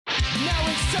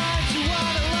it's time to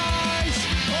analyze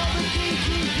all the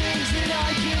geeky things that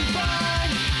I can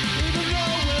find, even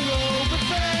though we're over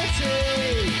 30.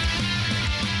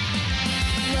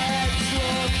 Let's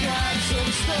look at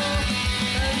some stuff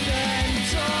and then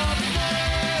talk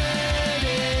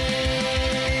nerdy.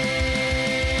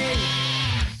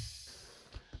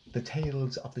 The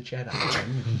Tales of the Jedi.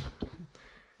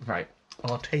 Right.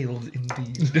 Our tales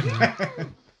indeed.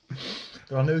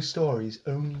 There are no stories,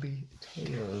 only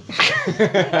tales. And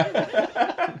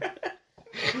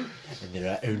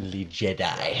there are only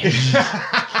Jedi.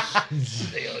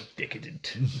 They are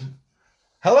decadent.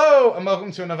 Hello, and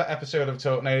welcome to another episode of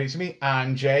Talk Nerdy. It's me,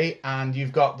 and Jay, and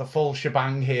you've got the full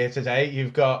shebang here today.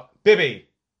 You've got Bibby.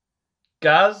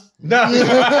 Gaz? No. You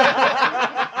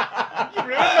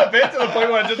ruined my bit to the point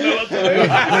where I didn't know what to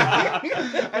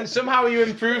do. And somehow you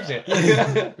improved it.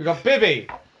 We've got Bibby.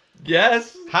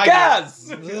 Yes.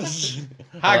 Gaz. Gaz!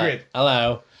 Hagrid.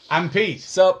 Hello. And Pete.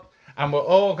 Sup? And we're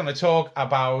all going to talk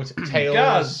about Tales.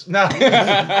 Gaz. No.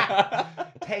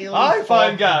 Tales. I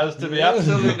find of- Gaz to be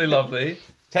absolutely lovely.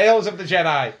 Tales of the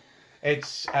Jedi.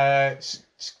 It's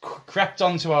crept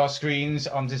onto our screens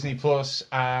on Disney Plus,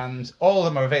 and all of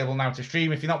them are available now to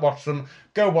stream. If you've not watched them,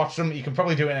 go watch them. You can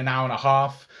probably do it in an hour and a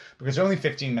half because they're only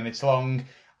 15 minutes long.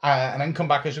 And then come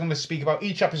back as we're going to speak about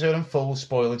each episode in full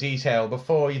spoiler detail.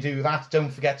 Before you do that,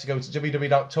 don't forget to go to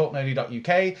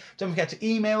www.talknerdy.uk. Don't forget to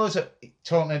email us at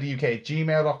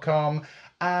talknerdyuk@gmail.com.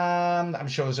 And I'm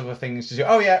sure there's other things to do.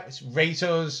 Oh yeah, it's rate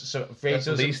us. So rate At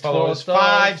us, least follow 4 us. stars.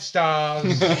 5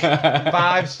 stars.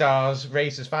 5 stars.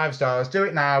 Rate us 5 stars. Do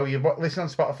it now. You listen on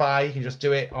Spotify. You can just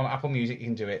do it on Apple Music. You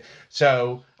can do it.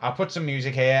 So I'll put some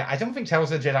music here. I don't think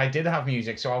Tales of the Jedi did have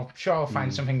music, so I'm sure I'll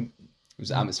find something. It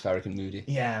was atmospheric and moody.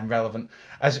 Yeah, and relevant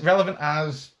as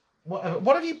whatever.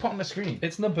 What have you put on the screen?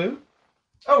 It's Naboo.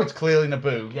 Oh, it's clearly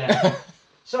Naboo. Yeah.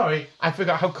 Sorry, I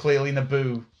forgot how clearly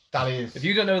Naboo that is. If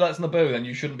you don't know that's Naboo, then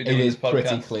you shouldn't be It doing is this podcast.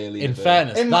 pretty clearly. In Naboo.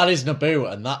 fairness, In that is Naboo,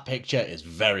 and that picture is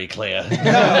very clear. No,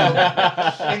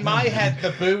 in my head,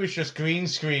 Naboo is just green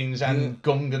screens and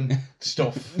Gungan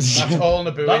stuff. That's all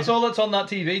Naboo That's is. all that's on that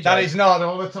TV, That Jay. is not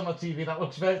all that's on the TV. That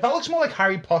looks more like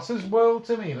Harry Potter's world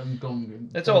to me than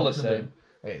Gungan. It's all the same.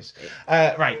 It is.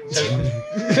 Right. So,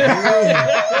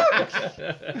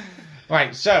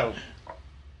 right. So.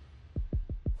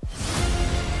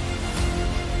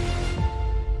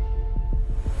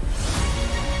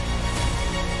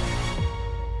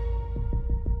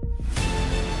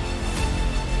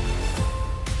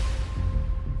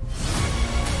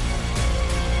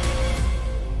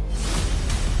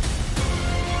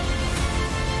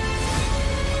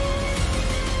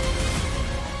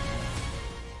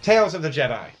 Tales of the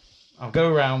Jedi. I'll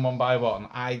go around one by one.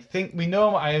 I think we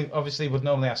know. I obviously would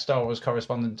normally ask Star Wars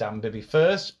correspondent Dan Bibby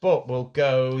first, but we'll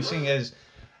go, seeing as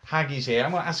Haggie's here, I'm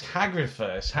going to ask Hagrid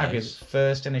first. Hagrid's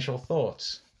first initial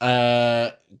thoughts.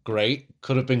 Great.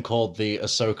 Could have been called the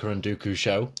Ahsoka and Dooku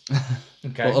show.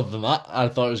 Okay. But other than that, I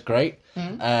thought it was great.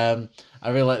 I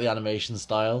really like the animation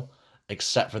style,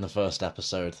 except for in the first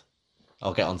episode.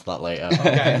 I'll get onto that later.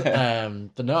 Okay.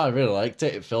 But no, I really liked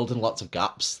it. It filled in lots of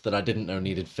gaps that I didn't know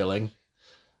needed filling.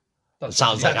 It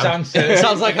sounds like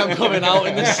I'm coming out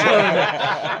in this one.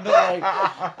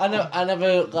 But, I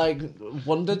never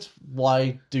wondered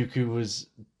why Dooku was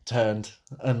turned,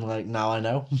 and now I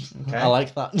know. Okay. I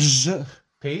like that.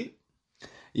 Pete?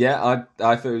 Yeah,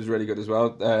 I thought it was really good as well.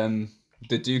 The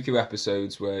Dooku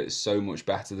episodes were so much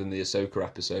better than the Ahsoka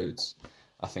episodes.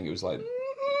 I think it was like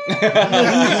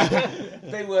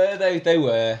they were. They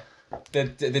were. The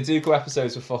Dooku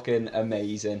episodes were fucking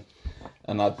amazing,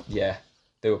 and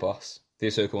they were boss. The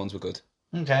Ahsoka ones were good.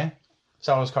 Okay.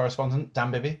 Star Wars correspondent,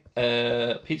 Dan Bibby?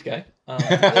 Pete's gay. No,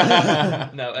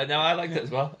 I liked it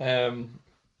as well. And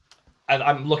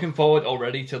I'm looking forward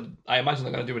already to. I imagine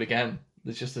they're going to do it again.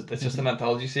 It's just an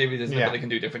anthology series, isn't it? But they can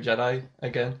do different Jedi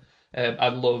again. I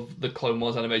love the Clone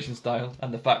Wars animation style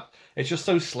and the fact it's just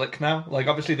so slick now. Like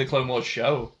obviously the Clone Wars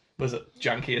show was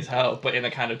janky as hell, but in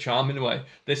a kind of charming way.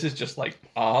 This is just like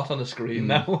art on the screen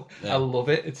now. Yeah. I love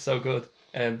it. It's so good.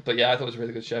 But yeah, I thought it was a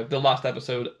really good show. The last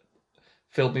episode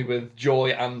filled me with joy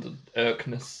and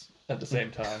irkness at the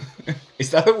same time.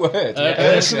 Is that a word?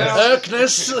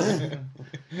 Irkness.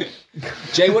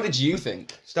 Jay, what did you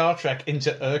think? Star Trek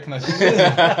into irkness.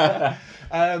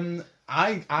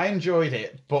 I enjoyed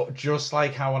it, but just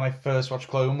like how when I first watched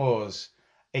Clone Wars,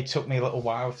 it took me a little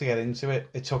while to get into it.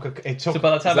 It took. So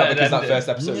by the time it Because that ended, first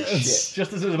episode was shit.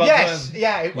 just as it was about Yes, to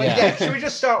end. yeah. Should we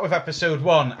just start with episode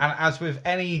 1? And as with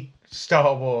any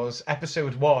Star Wars,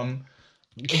 episode 1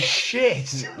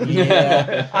 shit.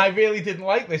 Yeah. I really didn't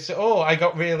like this at all. I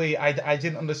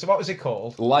didn't understand. What was it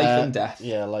called? Life and Death.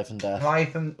 Yeah, Life and Death.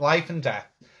 Life and Death.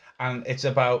 And it's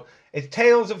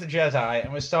Tales of the Jedi,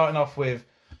 and we're starting off with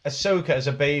Ahsoka as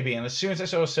a baby, and as soon as I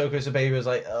saw Ahsoka as a baby, I was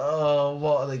like, oh,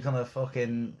 what are they gonna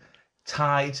fucking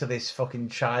tie to this fucking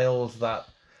child that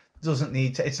doesn't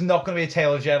need to... It's not gonna be a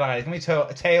tale of Jedi, it's gonna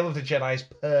be a tale of the Jedi's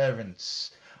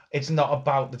parents. It's not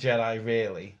about the Jedi,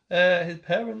 really. His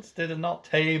parents did not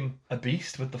tame a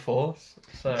beast with the Force.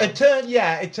 So It turned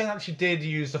out she did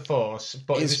use the Force,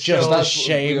 but It's it's just still... a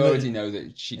shame. We already know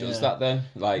that she does that though.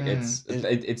 Like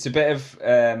it's a bit of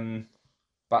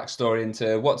backstory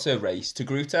into what's her race,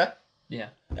 Togruta. yeah.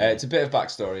 It's a bit of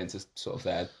backstory into sort of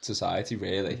their society,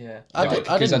 really. Yeah. I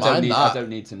didn't mind that. I don't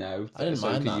need to know. I didn't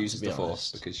mind that, uses to be the Force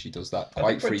honest. because she does that I quite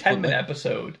think for a frequently. 10-minute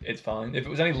episode, it's fine. If it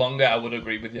was any longer, I would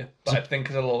agree with you. But I think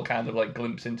as a little kind of like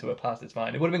glimpse into her past, it's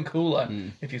fine. It would have been cooler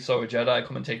if you saw a Jedi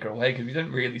come and take her away, because you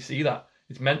don't really see that.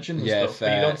 It's mentioned and stuff,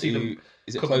 but you don't see them.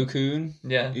 Is it come- Plo Koon?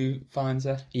 Yeah. Who finds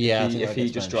her? Yeah, I If think he, that if he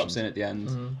gets just drops in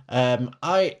mentioned. at the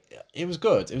end. It was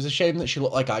good. It was a shame that she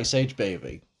looked like Ice Age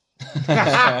baby.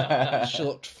 She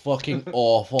looked fucking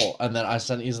awful. And then I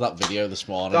sent you that video this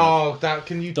morning. Oh,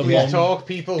 can you The please one- talk,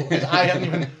 people? Because I hadn't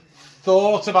even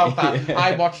thought about that.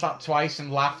 I watched that twice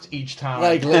and laughed each time.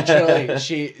 Like literally,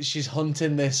 she's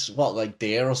hunting this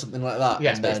deer or something like that.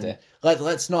 Yeah, and then, deer.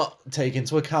 let's not take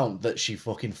into account that she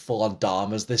fucking full on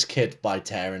Dharmas this kid by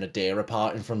tearing a deer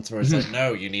apart in front of her. It's like,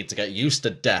 no, you need to get used to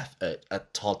death at a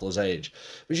toddler's age.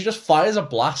 But she just fires a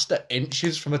blast at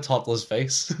inches from a toddler's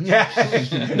face. Yeah.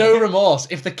 No remorse.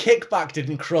 If the kickback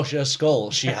didn't crush her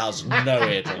skull, she has no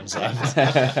eardrums left.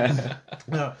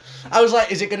 No. I was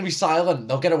like, is it going to be silent?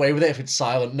 They'll get away with it if it's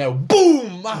silent. No,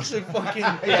 boom, massive fucking.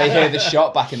 They hear the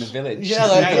shot back in the village. Yeah,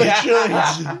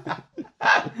 literally.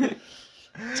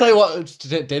 Tell you what,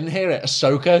 didn't hear it.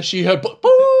 Ahsoka, she heard. She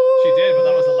did, but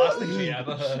that was the last thing she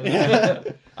ever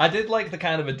heard. I did like the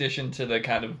kind of addition to the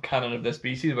kind of canon of the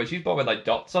species, where she's born with like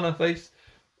dots on her face,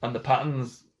 and the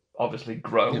patterns obviously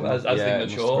grow as yeah, they it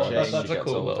must mature. grow That's as she a gets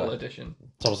cool older. little addition.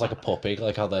 It's almost like a puppy,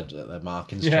 like how their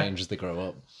markings Yeah. change as they grow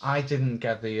up. I didn't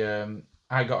get the...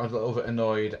 I got a little bit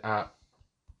annoyed at...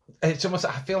 It's almost...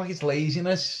 I feel like it's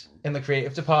laziness in the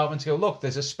creative department to go, look,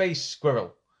 there's a space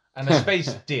squirrel and a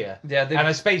space deer Yeah, and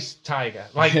a space tiger.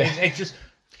 Like, it just...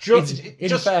 In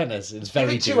just fairness, it's give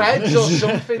very it two Dune. heads or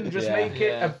something. Just Yeah. make it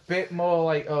Yeah. a bit more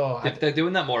like, They're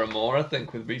doing that more and more, I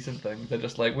think, with recent things. They're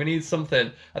just like, we need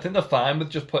something. I think they're fine with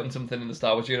just putting something in the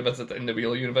Star Wars universe in the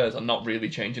real universe and not really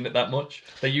changing it that much.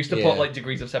 They used to Yeah. put like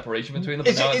degrees of separation between them,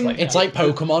 but Is now it it's in- like It's like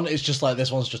Pokemon. It's just like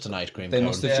this one's just an ice cream They cone.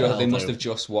 must have Yeah, they That'll must do. have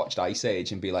just watched Ice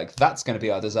Age and be like, that's going to be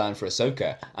our design for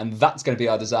Ahsoka, and that's going to be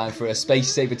our design for a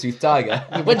space saber-toothed tiger.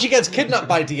 When she gets kidnapped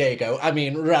by Diego,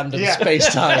 random Yeah.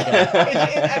 space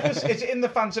tiger. it's in the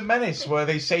Phantom Menace where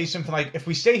they say something like, if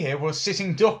we stay here, we're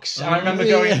sitting ducks. And I remember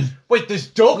Yeah. going, wait, there's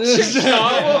ducks in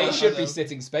Star Wars? It should be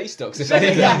sitting space ducks. If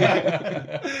anything.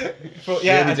 But The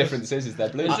yeah, only difference is they're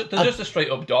blue. There's just a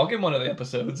straight up dog in one of the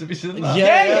episodes. Have you seen that?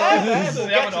 yeah. So We'll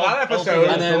they get have to an that old- episode.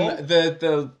 And then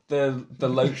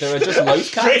there are just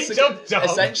loaf cats. Straight up dog.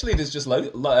 Essentially, there's just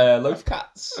loaf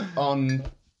cats on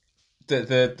the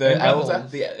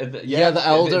elder. The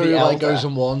elder who elder. goes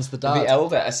and warns the dad. The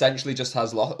elder essentially just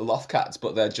has loth cats,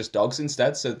 but they're just dogs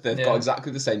instead. So they've Yeah. got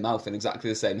exactly the same mouth and exactly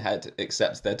the same head,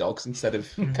 except they're dogs instead of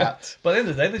cats. But at the end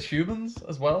of the day, there's humans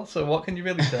as well, so what can you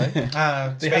really say?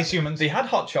 Space humans. They had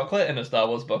hot chocolate in a Star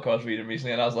Wars book I was reading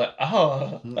recently, and I was like,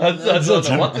 I don't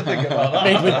know what to think about that.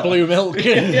 Made with blue milk.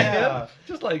 Yeah,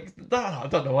 just like, I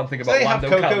don't know one thing Do about they have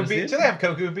Lando cocoa Calrissian. beans? Do they have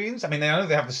cocoa beans? I mean, I know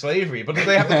they have the slavery, but do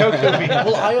they have the cocoa beans?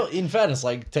 Well, in fairness,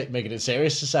 making it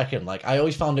serious a second, I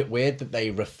always found it weird that they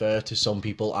refer to some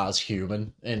people as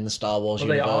human in the Star Wars Well,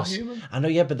 they universe. are human. I know,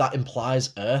 yeah, but that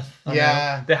implies Earth.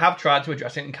 Yeah. They have tried to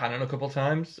address it in canon a couple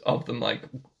times, of them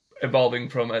evolving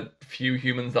from a few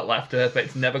humans that left Earth, but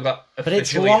it's never got But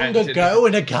it's officially long entered. ago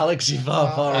in a galaxy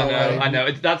far, far away. I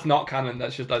know. That's not canon.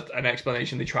 That's just an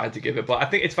explanation they tried to give it. But I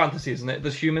think it's fantasy, isn't it?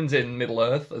 There's humans in Middle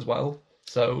Earth as well.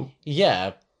 So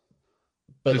Yeah.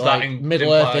 But Does that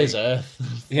Middle imply- Earth is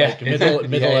Earth. Yeah. Middle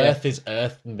Yeah. Earth is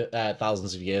Earth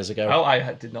thousands of years ago.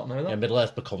 I did not know that. Yeah, Middle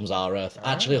Earth becomes our Earth.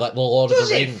 Actually, the Lord of Does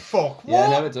the it? Rings. Fuck. What? Yeah,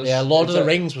 no, it does. Yeah, Lord of It's the a-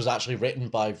 Rings was actually written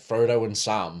by Frodo and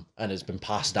Sam and has been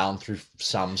passed down through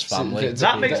Sam's family. th-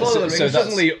 That makes So- Lord of the so Rings that's-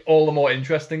 suddenly all the more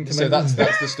interesting to me. So that's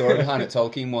the story behind it.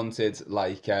 Tolkien wanted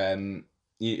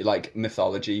like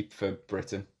mythology for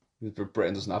Britain.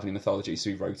 Britain doesn't have any mythology,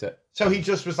 so he wrote it. So he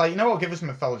just was like, you know what? Give us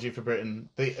mythology for Britain.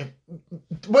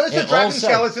 Where's the It dragon also-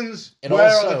 skeletons? it Where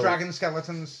are also- the dragon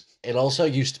skeletons? It also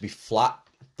used to be flat.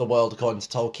 the world according to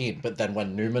Tolkien, but then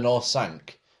when Numenor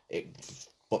sank, it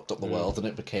fucked up the world and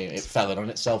it fell in on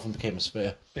itself and became a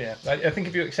sphere. Yeah, I think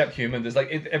if you accept human, there's like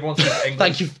everyone speaks English.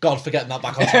 Thank you, God, for getting that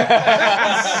back on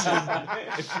track.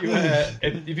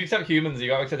 if you accept humans, you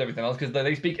gotta accept everything else because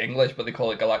they speak English, but they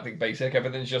call it Galactic Basic.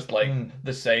 Everything's just like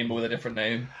the same but with a different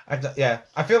name.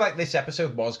 I feel like this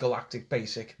episode was Galactic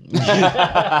Basic. Do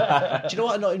you know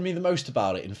what annoyed me the most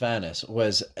about it, in fairness,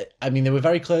 was, I mean, they were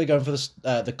very clearly going for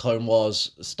the Clone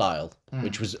Wars style,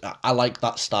 which was, I like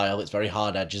that style, it's very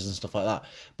hard edges and stuff like that,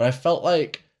 but I felt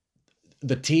like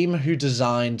the team who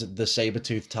designed the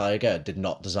saber-toothed tiger did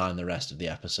not design the rest of the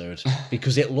episode,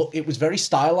 because it was very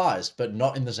stylized, but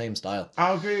not in the same style.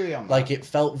 I'll agree with you on that. Like, it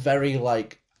felt very,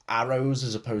 like, arrows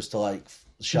as opposed to, like,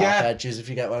 sharp edges, if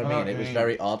you get what I mean. It was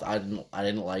very odd. I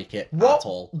didn't like it at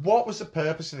all. What was the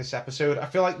purpose of this episode? I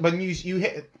feel like when you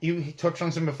touched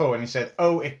on some before and you said,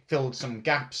 "Oh, it filled some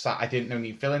gaps that I didn't know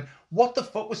need filling." What the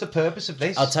fuck was the purpose of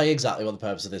this? I'll tell you exactly what the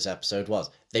purpose of this episode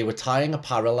was. They were tying a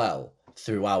parallel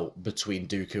throughout between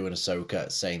Dooku and Ahsoka,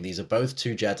 saying these are both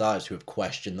two Jedis who have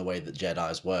questioned the way that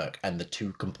Jedis work and the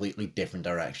two completely different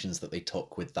directions that they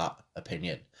took with that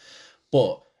opinion.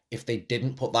 But if they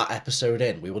didn't put that episode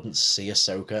in, we wouldn't see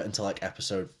Ahsoka until like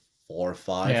episode 4 or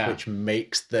 5, which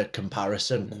makes the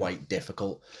comparison quite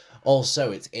difficult.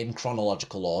 Also, it's in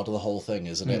chronological order, the whole thing,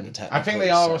 isn't it? I think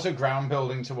they are also ground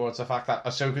building towards the fact that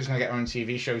Ahsoka's going to get her own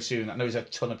TV show soon. I know there's a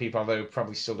ton of people, although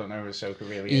probably still don't know who Ahsoka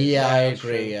really is. Yeah, I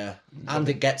agree, And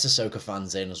it gets Ahsoka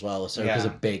fans in as well. Ahsoka's a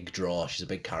big draw. She's a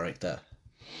big character.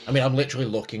 I mean, I'm literally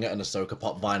looking at an Ahsoka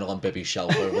pop vinyl on Bibby's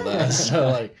shelf over there. So,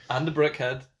 like, And a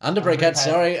brickhead. And a brickhead,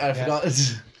 sorry, I forgot.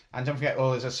 And don't forget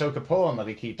all his Ahsoka porn that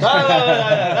he keeps.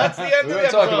 That's the end We of the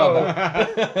won't talk episode.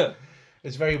 about that.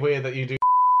 It's very weird that you do.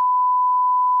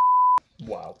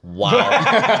 Wow. Wow.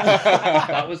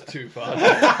 That was too far.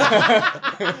 Gaz,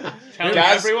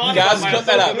 cut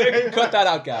that out. Cut that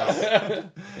out, Gaz.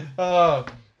 Oh.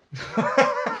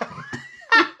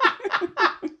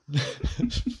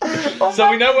 So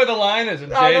we know where the line is,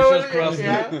 and Jay's just crossed it.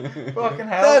 Yeah. Fucking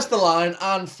hell. There's the line,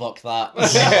 and fuck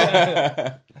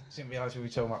that. Didn't realise we were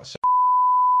talking about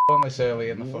on this early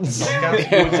in the fucking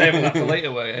podcast. We would save that for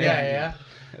later, were you? Yeah.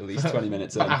 At least 20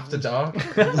 minutes in. After dark.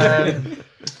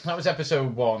 That was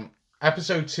episode 1.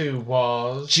 Episode 2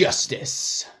 was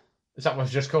Justice. Is that what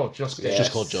it's just called? Justice. Yes.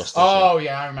 Just called Justice. Oh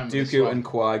yeah, I remember. Dooku and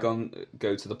Qui-Gon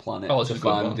go to the planet Oh, it's to a good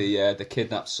find one. the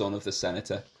kidnapped son of the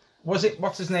senator. Was it?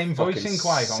 What's his name? Fucking Voicing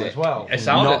Qui-Gon sick. as well. It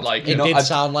sounded Not- like It it. did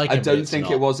sound like I him, but don't it's think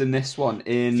not. it was in this one.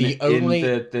 In The only-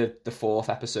 in the fourth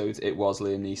episode, it was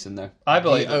Liam Neeson though. I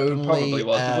believe The it only, probably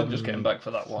was. He wouldn't just came back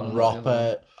for that one.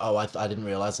 Robert. Oh, I didn't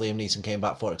realise Liam Neeson came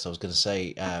back for it because I was going to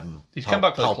say He's come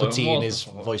back for the Clone Palpatine Wars is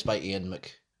before. voiced by Ian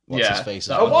Mc. What's Yeah. his face?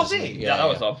 Oh, as well, was isn't he? Yeah, that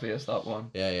was obvious, that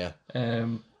one. Yeah.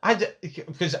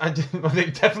 Because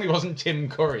it definitely wasn't Tim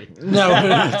Curry. No,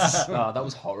 it's- Oh, that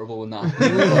was horrible when that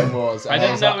Clone Wars. I And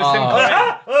didn't was know it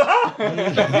like, was Tim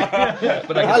Curry.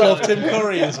 But I love Tim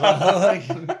Curry as well. Like,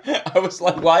 I was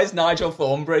like, why is Nigel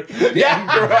Thornberry the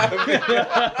Emperor?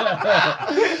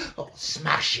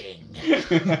 Smashing.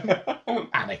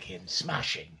 Anakin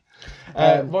smashing.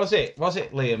 Was it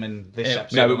Liam in this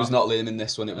episode? No, it was not Liam in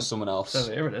this one. It was someone else.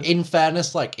 So here it is. in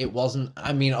fairness, like it wasn't.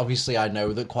 I mean, obviously, I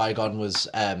know that Qui-Gon was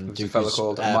It was a fella Dooku's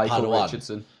called Michael Padawan,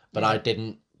 Richardson. but I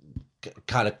didn't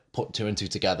kind of put two and two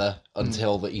together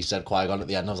until that you said Qui-Gon at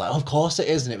the end. I was like, oh, of course it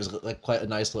is, and it was like quite a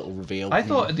nice little reveal. I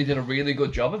thought they did a really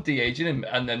good job of de-aging him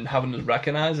and then having us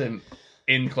recognise him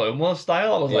in Clone Wars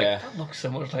style. I was like, Yeah. that looks so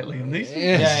much like Liam Neeson.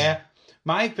 Yeah.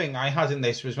 My thing I had in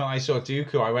this was when I saw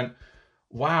Dooku, I went,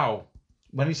 wow.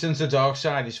 When he turns to the dark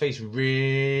side, his face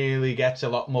really gets a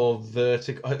lot more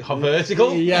vertical.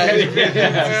 Yeah,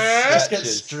 just get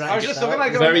Stretches. stretched. I was just out. looking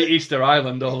like Very Easter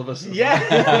Island all of a sudden.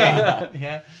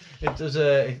 yeah. It does.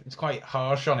 It's quite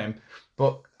harsh on him,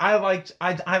 but I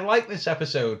liked this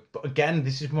episode. But again,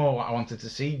 this is more what I wanted to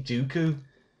see. Dooku.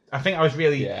 I think I was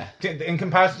really in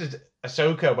comparison to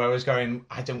Ahsoka, where I was going,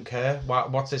 I don't care.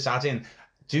 What's this adding?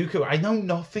 Dooku. I know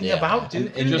nothing about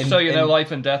Dooku. Just so you know, Life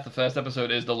and Death, the first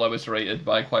episode, is the lowest rated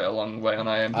by quite a long way on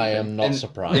IMDb. I am not In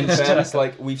surprised. fairness,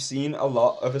 like we've seen a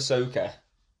lot of Ahsoka.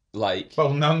 Like Well,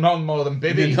 no, not more than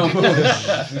Bibby.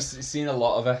 we've seen a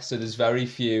lot of her, so there's very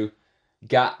few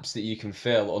gaps that you can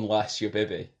fill unless you're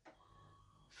Bibby.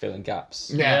 Filling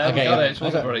gaps. Yeah, Okay, we got yeah. it. It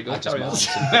wasn't very I good. just Carry on. managed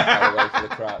to carry away for the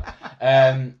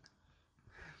crowd.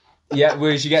 Yeah,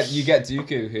 whereas you get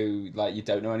Dooku, who like you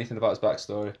don't know anything about his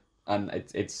backstory, and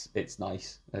it's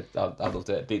nice. I loved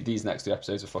it. These next 2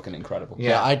 episodes are fucking incredible.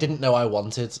 Yeah, I didn't know I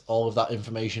wanted all of that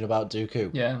information about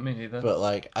Dooku. Yeah, me neither. But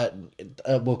like,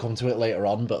 we'll come to it later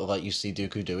on. But like, you see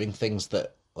Dooku doing things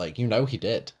that like he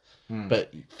did.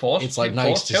 but Force, it's like nice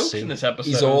force to jokes see. in this episode.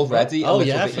 He's already a Oh, little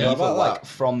yeah, I bit forgot evil. about Like that.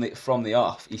 from the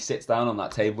off, he sits down on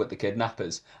that table with the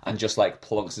kidnappers and just like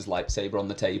plunks his lightsaber on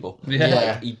the table. Yeah.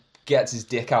 Like, he gets his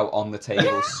dick out on the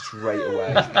table straight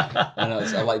away. And I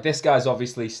was like, this guy's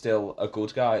obviously still a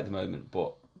good guy at the moment,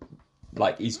 but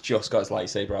like he's just got his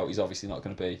lightsaber out. He's obviously not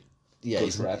going to be good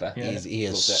he's, forever. he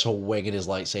is swinging his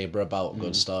lightsaber about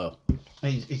good style.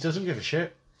 He doesn't give a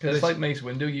shit. Because it's like Mace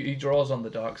Windu, he draws on the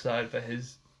dark side for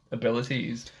his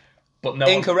abilities, but no.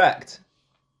 Incorrect,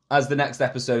 as the next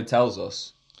episode tells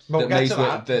us. We'll get to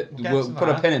that. We'll put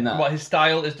a pin in that. Well, his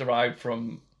style is derived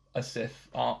from a Sith.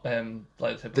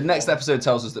 Lightsaber The next form. episode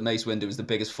tells us that Mace Windu is the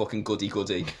biggest fucking goody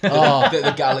Oh, that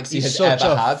the galaxy he's has such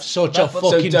ever a had. such So a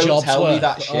fucking don't job's tell me worth.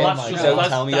 that shit. Oh That's my just, god! Don't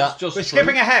tell me that. Just We're true.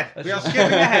 skipping ahead. That's We are just skipping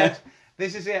true. ahead.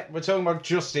 This is it. We're talking about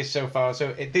justice so far.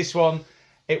 So this one,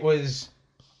 it was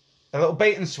a little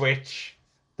bait and switch.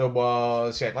 There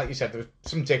was, like you said, there was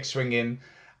some dick swinging.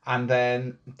 And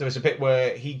then there was a bit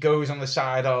where he goes on the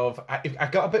side of... I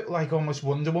got a bit like almost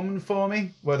Wonder Woman for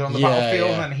me, where they're on the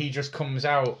battlefield and then he just comes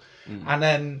out. And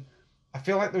then I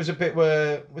feel like there was a bit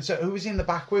where... who was he in the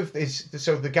back with?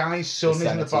 So the guy's son is in the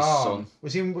senator's barn.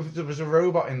 son. There was a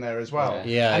robot in there as well.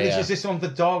 Yeah, And yeah. is this one of the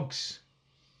dogs?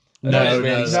 No,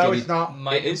 really No, skinny. it's not.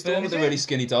 Might It is the one with Is the it? really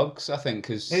skinny dogs, I think,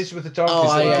 because It is with the dogs. Oh,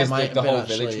 It's yeah, like- it might have the been whole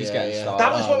village was getting started.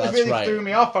 That was what that's really right. threw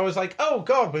me off. I was like, oh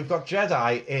god, we've got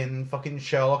Jedi in fucking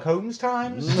Sherlock Holmes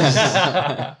times.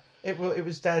 It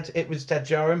was dead. It was dead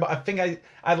jarring, but I think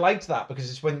I liked that because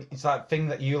it's that thing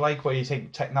that you like where you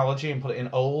take technology and put it in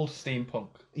old. Steampunk.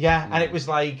 Yeah, and it was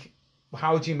like,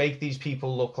 how do you make these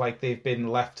people look like they've been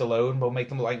left alone? We'll make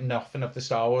them look like nothing of the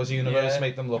Star Wars universe.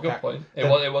 Make them look. Good point. It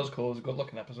was cool. It was a good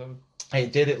looking episode.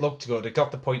 It did. It looked good. It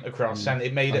got the point across, and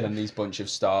it made And it. then these bunch of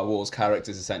Star Wars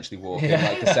characters essentially walk in,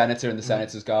 like the Senator and the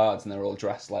Senator's guards, and they're all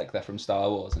dressed like they're from Star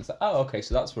Wars. And it's like, oh, okay,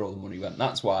 so that's where all the money went.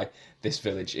 That's why this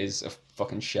village is a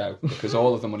fucking show, because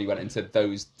all of the money went into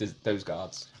those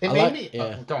guards. It I made like- me.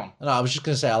 yeah. Go on. No, I was just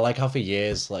gonna say I like how for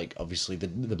years, like obviously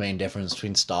the main difference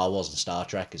between Star Wars and Star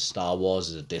Trek is Star Wars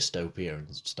is a dystopia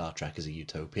and Star Trek is a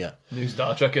utopia. New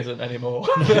Star Trek isn't anymore.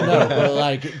 No, but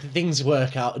like things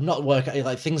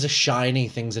like things are shiny,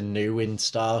 things are new in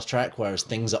Star Trek, whereas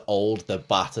things are old, they're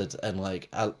battered, and like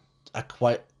I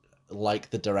quite like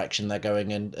the direction they're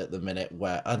going in at the minute,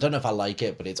 where I don't know if I like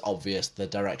it, but it's obvious the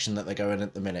direction that they're going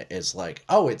at the minute is like,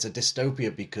 oh, it's a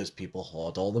dystopia because people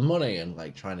hoard all the money and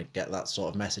like trying to get that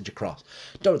sort of message across.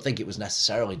 Don't think it was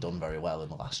necessarily done very well in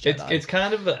The Last Jedi. It's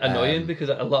kind of annoying because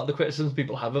a lot of the criticisms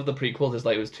people have of the prequels is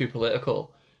like it was too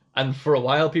political. And for a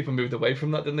while, people moved away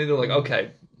from that, didn't they? They're like,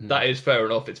 okay, that is fair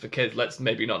enough. It's for kids. Let's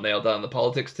maybe not nail down the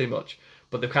politics too much.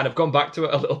 But they've kind of gone back to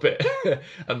it a little bit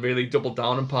and really doubled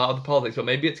down on part of the politics. But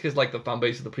maybe it's because like the fan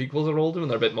base of the prequels are older and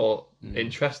they're a bit more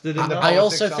interested in that. I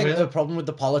also politics think of it. the problem with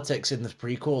the politics in the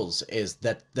prequels is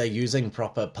that they're using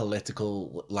proper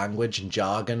political language and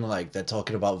jargon, like they're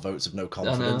talking about votes of no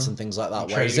confidence and things like that.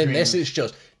 Whereas in this, it's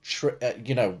just,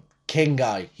 king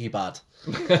guy, he bad.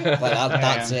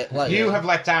 That's it. Like, You have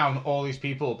let down all these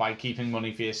people by keeping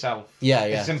money for yourself. yeah.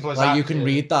 As simple as like that. you can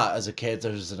read that as a kid or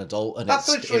as an adult, and That's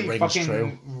it literally rings fucking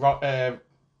true.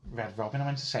 Red Robin. I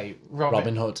meant to say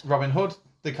Robin Hood. Robin Hood,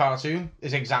 the cartoon,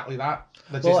 is exactly that.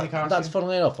 The Disney cartoon. That's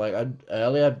funnily enough. Like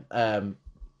earlier,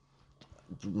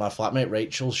 my flatmate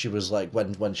Rachel, she was like,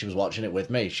 when she was watching it with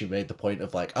me, she made the point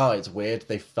of like, oh, it's weird.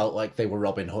 They felt like they were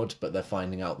Robin Hood, but they're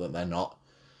finding out that they're not.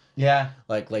 Yeah.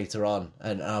 Like later on,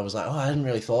 and I was like, oh, I hadn't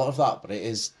really thought of that, but it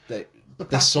is this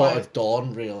that's sort why- of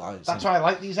dawn realizing. That's why I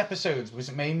like these episodes, was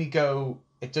it made me go,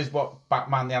 it does what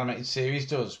Batman the Animated Series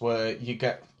does, where you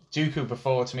get Dooku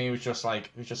before, to me, was just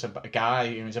like, he was just a guy,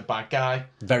 he was a bad guy.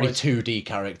 very Whereas 2D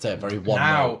character, very one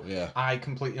now, note. Yeah. I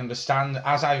completely understand,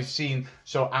 as I've seen,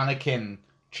 so Anakin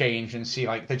change and see,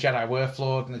 like, the Jedi were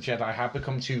flawed and the Jedi had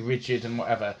become too rigid and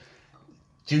whatever.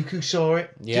 Dooku saw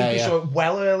it. Yeah, Dooku yeah. saw it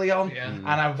well early on. Yeah. And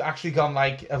I've actually gone,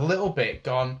 like, a little bit,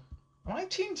 am I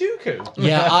Team Dooku?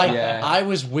 Yeah, Yeah. I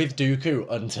was with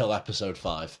Dooku until episode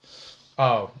 5.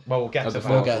 Oh, well, we'll get to before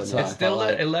that. We'll get to that. It still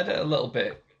but, like, it led it a little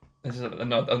bit. This is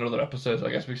another episode, so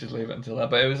I guess we should leave it until that.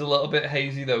 But it was a little bit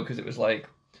hazy though, because it was like,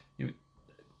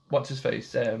 what's his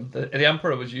face? The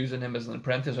Emperor was using him as an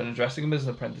apprentice and addressing him as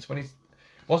an apprentice when he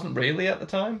wasn't really at the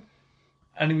time,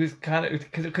 and he was kind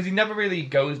of because he never really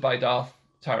goes by Darth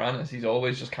Tyrannus. He's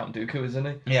always just Count Dooku, isn't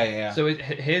he? Yeah. So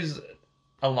his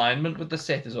alignment with the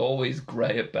Sith is always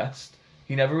grey at best.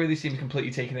 He never really seems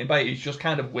completely taken in by it. He's just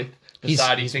kind of with the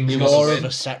side he he's thinks more goes of in.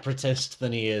 a separatist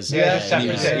than he is. Yeah, He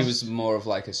separatist. was more of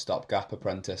like a stopgap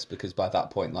apprentice, because by that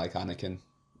point, like, Anakin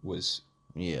was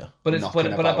Yeah. But knocking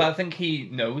but about. I think he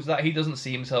knows that he doesn't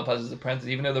see himself as his apprentice,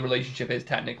 even though the relationship is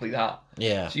technically that.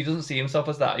 Yeah. So he doesn't see himself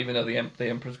as that, even though the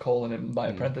Emperor's calling him my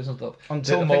apprentice and stuff.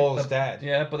 Until I think Maul's dead.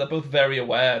 Yeah, but they're both very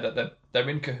aware that they're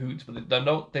in cahoots, but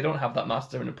they don't have that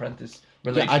master and apprentice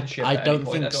relationship. I at don't any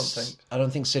point, think I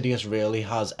don't think Sidious really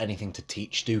has anything to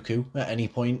teach Dooku at any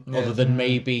point, other than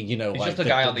maybe He's like just a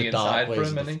guy on the dark inside for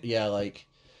ways him, of isn't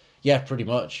yeah, pretty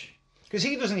much. Because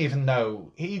he doesn't even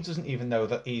know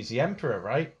that he's the Emperor,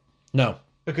 right? No,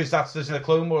 Because there's a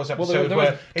Clone Wars episode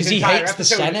because he hates the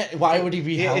Senate. Why would he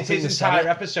be helping it's his the entire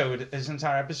Senate? his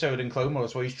entire episode in Clone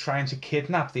Wars where he's trying to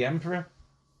kidnap the Emperor.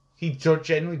 He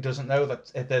genuinely doesn't know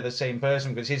that they're the same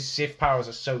person because his Sith powers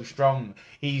are so strong.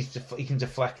 He can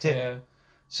deflect it. Yeah.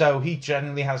 So he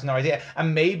genuinely has no idea,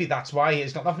 and maybe that's why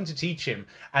he's got nothing to teach him,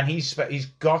 and he's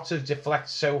got to deflect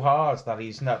so hard that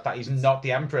he's not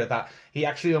the Emperor, that he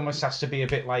actually almost has to be a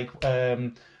bit like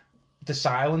the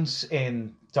Silence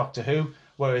in Doctor Who.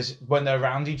 Whereas when they're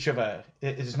around each other,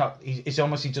 it's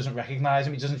almost he doesn't recognize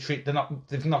him. He doesn't treat.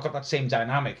 They've not got that same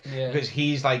dynamic because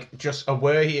he's like just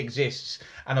aware he exists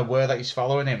and aware that he's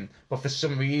following him, but for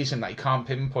some reason that he can't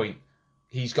pinpoint,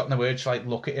 he's got no urge to like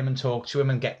look at him and talk to him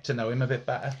and get to know him a bit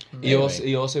better. He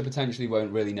also potentially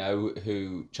won't really know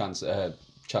who Chancellor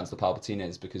Palpatine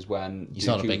is, because when he's Dooku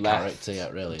not a big left, character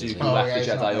yet, really. Dooku Is he? left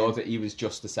the Jedi Order, he was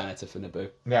just the senator for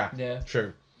Naboo. Yeah,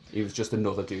 true. He was just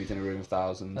another dude in a room of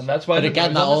thousands. And that's why But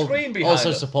again, that on the screen behind also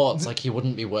us. supports like he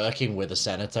wouldn't be working with a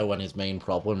senator when his main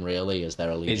problem really is their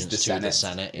allegiance the to the Senate.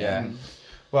 Senate. Yeah.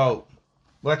 Well,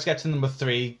 let's get to number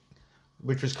 3,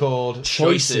 which was called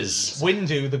Choices.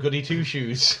 Windu, the Goody Two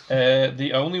Shoes.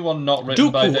 The only one not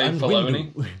written by Dooku Dave and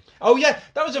Filoni. Windu. Oh yeah,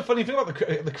 that was a funny thing about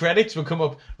the credits would come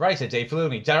up. Writer Dave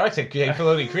Filoni, director Dave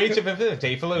Filoni, creative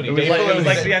Dave Filoni. It was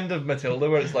like the end of Matilda,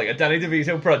 where it's like a Danny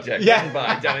DeVito project, Yeah. written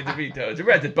by Danny DeVito,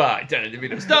 directed by Danny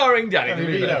DeVito, starring Danny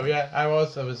DeVito. Yeah, I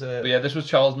was. But yeah, this was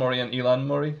Charles Murray and Elan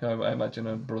Murray, who I imagine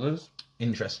are brothers.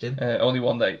 Interesting. Only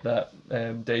one that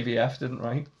Davey F didn't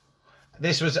write.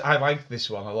 I liked this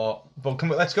one a lot. But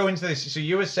let's go into this. So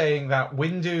you were saying that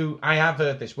Windu, I have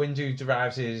heard this, Windu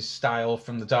derives his style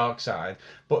from the dark side,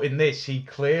 but in this he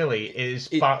clearly is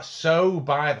so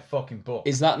by the fucking book.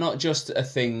 Is that not just a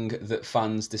thing that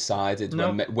fans decided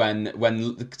No. when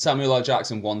Samuel L.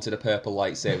 Jackson wanted a purple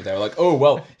lightsaber? They were like, oh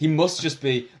well, he must just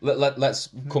be. Let's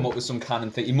come up with some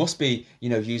canon thing. He must be,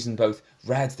 using both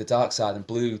red, the dark side, and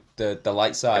blue, the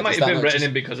light side. It might have been written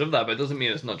in because of that, but it doesn't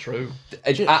mean it's not true.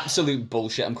 It's absolute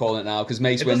bullshit. I'm calling it now because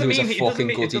Mace Windu is a fucking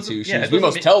goody two shoes. it We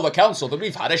must doesn't tell the council that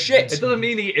we've had a shit. It doesn't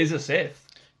mean he is a Sith.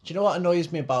 Do you know what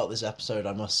annoys me about this episode,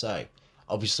 I must say?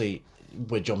 Obviously,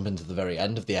 we're jumping to the very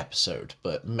end of the episode,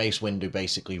 but Mace Windu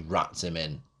basically rats him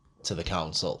in to the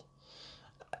council.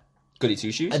 Goody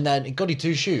two shoes. And then, goody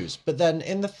two shoes. But then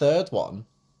in the third one,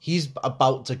 he's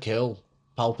about to kill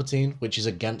Palpatine, which is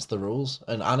against the rules.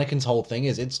 And Anakin's whole thing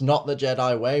is, it's not the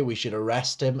Jedi way, we should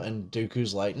arrest him. And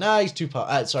Dooku's like, nah, he's too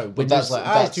powerful. Windu's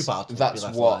like, he's too powerful. That's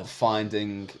what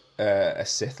finding a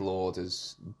Sith Lord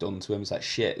has done to him. It's like,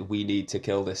 shit, we need to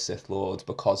kill this Sith Lord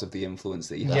because of the influence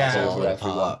that he has over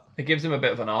everyone. It gives him a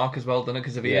bit of an arc as well, doesn't it?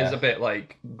 Because if he is a bit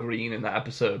like green in that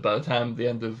episode, by the time the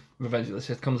end of Revenge of the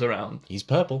Sith comes around, he's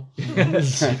purple.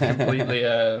 He's completely,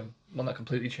 well, not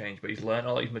completely changed, but he's learned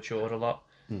a lot, he's matured a lot.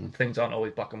 Things aren't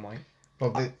always black and white.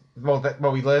 Well,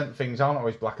 we learned things aren't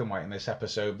always black and white in this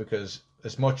episode, because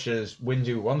as much as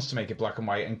Windu wants to make it black and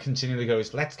white and continually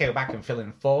goes, let's go back and fill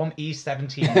in Form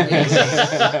E17.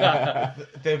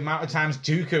 the amount of times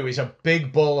Dooku is a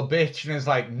big ball of bitch and is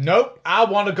like, nope, I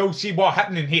want to go see what's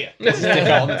happening here. Stick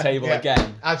it on the table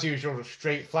again. As usual,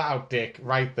 straight flat out dick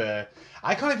right there.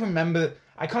 I can't even remember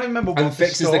what And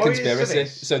fixes the story is to conspiracy.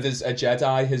 this. So there's a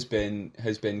Jedi has been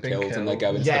killed, and they're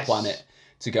going to the Yes. planet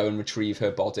to go and retrieve her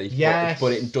body. Yes.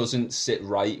 But it doesn't sit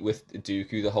right with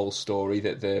Dooku, the whole story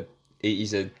that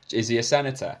is he a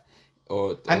senator?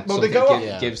 Or And, well, something they go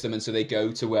off- gives them, and so they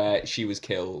go to where she was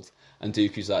killed, and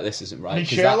Dooku's like, this isn't right. And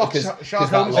Sherlock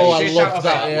Holmes I love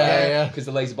that, yeah. Because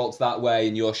the laser bolt's that way,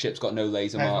 and your ship's got no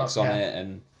laser marks on it,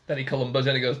 and Then he Columbus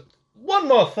and he goes, one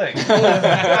more thing.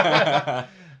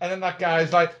 And then that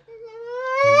guy's like,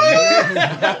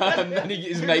 and then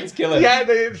his mates kill him. yeah,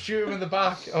 they shoot him in the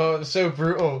back. Oh, it's so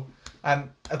brutal.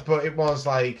 But it was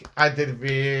like, I did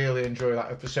really enjoy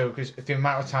that episode, because the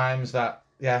amount of times that,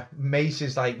 Mace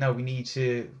is like, no, we need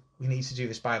to do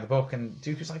this by the book, and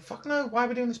Dooku's like, fuck no, why are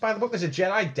we doing this by the book? There's a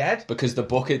Jedi dead. Because the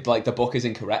book is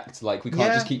incorrect. Like, we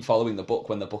can't just keep following the book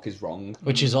when the book is wrong.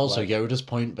 Which is also Yoda's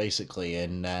point, basically,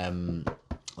 in The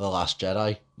Last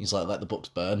Jedi. He's like, let the books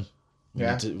burn.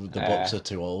 The books are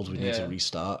too old, we need to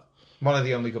restart. One of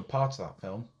the only good parts of that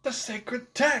film. The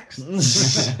sacred text.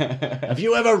 Have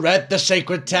you ever read the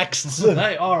sacred texts?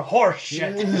 They are horse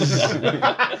shit.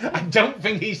 I don't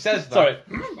think he says that. Sorry.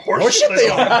 Horse shit they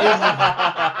are.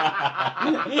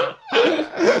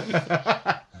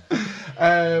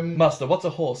 Master, what's a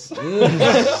horse?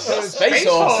 Space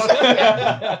horse.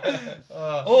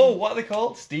 Oh, what are they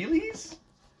called? Steelies?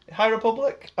 High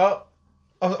Republic? They're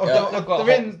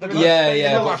in the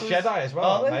Last Jedi as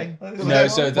well, aren't they? No,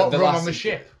 so the run last on the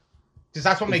ship. Because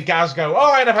that's what made Gaz go,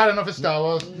 all right, I've had enough of Star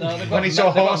Wars. No, when he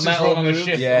saw horses run on the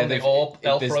ship. Yeah,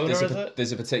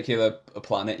 there's a particular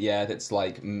planet, that's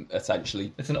like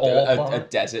essentially it's an a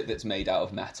desert that's made out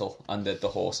of metal, and the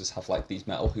horses have like these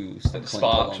metal hooves that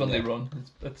sparks when they run.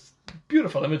 It's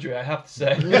beautiful imagery, I have to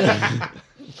say.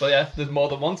 But yeah, there's more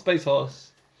than one space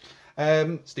horse.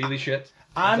 Steely shit.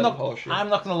 I'm not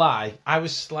gonna lie. I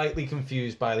was slightly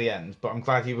confused by the end, but I'm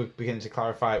glad you were beginning to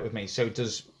clarify it with me. So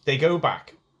does they go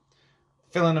back,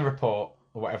 fill in a report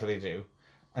or whatever they do,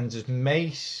 and does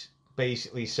Mace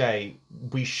basically say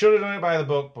we should have done it by the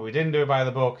book, but we didn't do it by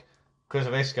the book because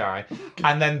of this guy,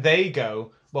 and then they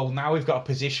go, well, now we've got a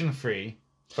position free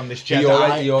from this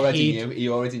Jedi. He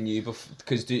already knew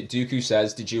because Dooku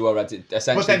says, "Did you already?"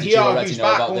 Essentially, but then did he you already argues know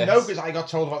back. about Well, this? no, because I got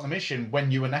told about the mission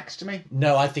when you were next to me.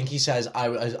 No, I think he says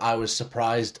I was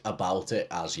surprised about it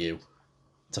as you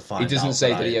to find. He doesn't out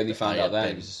say that he only found out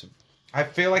then. I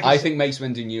feel like I think Mace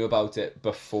Windu knew about it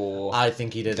before. I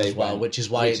think he did as well, which is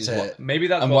why maybe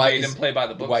that's and why why he didn't play by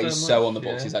the book. Why he's so on the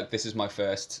books. Yeah. He's like, this is my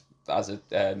first as a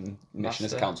mission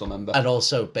as a council member, and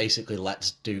also basically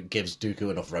gives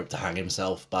Dooku enough rope to hang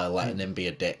himself by letting him be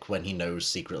a dick when he knows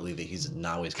secretly that he's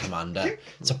now his commander.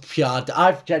 It's a pure.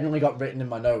 I've genuinely got written in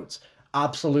my notes.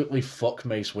 Absolutely fuck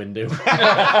Mace Windu.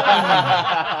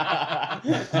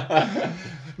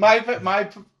 My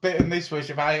bit in this, which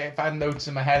if I have notes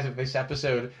in my head of this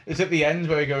episode, is at the end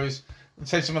where he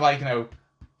says something like,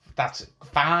 that's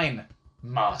fine,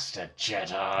 Master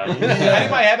Jedi. And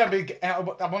in my head, I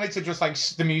wanted to just like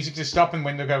the music to stop and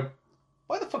Windu go,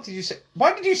 why the fuck did you say?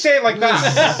 Why did you say it like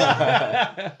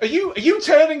that? Are you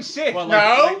turning Sith? Well,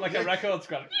 no, like a record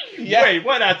scratch. Yeah. Wait,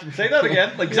 why not? Say that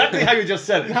again. Like exactly how you just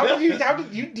said it. How did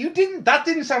you didn't? That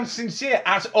didn't sound sincere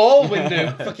at all,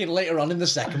 Windu. Fucking later on in the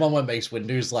second one, when Mace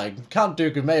Windu's like, Count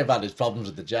Dooku may have had his problems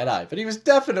with the Jedi, but he was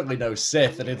definitely no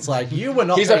Sith, and it's like you were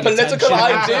not. He's a paying political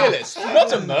attention. idealist,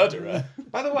 not a murderer.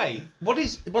 By the way,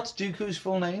 what's Dooku's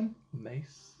full name?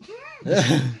 Mace.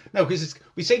 No, because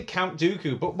we say Count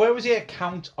Dooku, but where was he a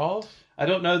count of? I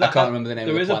don't know that. I can't remember the name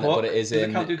of the planet, but it is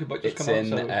in. Count Dooku book just It's come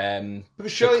in out,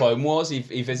 the Clone Wars. He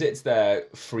visits there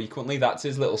frequently. That's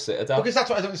his little citadel. Because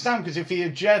that's what I don't understand. Because if you're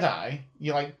a Jedi,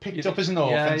 you're like picked up as an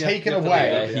orphan, yeah, taken you have to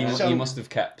away. be there, He must have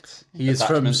kept. He is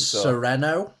from attachments, so-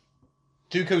 Sereno.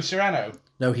 Dooku Sereno.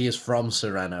 No, he is from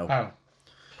Sereno.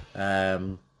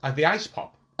 Oh, like the ice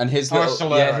pop. And his Oh, little,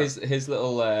 Solera. his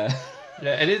little.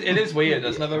 Yeah, it is weird.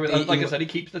 That's never really, like He- I said. He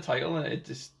keeps the title, and it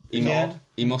just Yeah.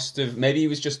 He must have. Maybe he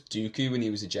was just Dooku when he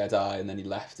was a Jedi, and then he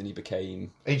left and he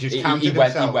became. He just He counted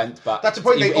went. himself. He went back. That's the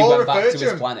point. He They all went back refer to to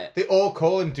his him. planet. They all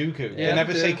call him Dooku. Yeah, they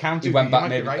never they say do. Count Dooku. He went You back. might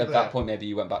be Maybe right at there. that point, maybe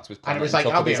he went back to his planet. it was like,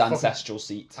 took I'll up be his a fucking- ancestral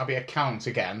seat. I'll be a count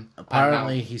again.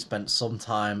 Apparently, he spent some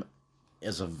time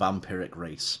as a vampiric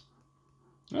race.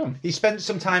 He spent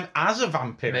some time as a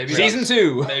vampire. Maybe Season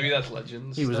 2. maybe that's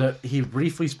Legends. He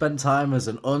briefly spent time as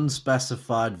an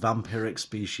unspecified vampiric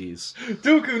species.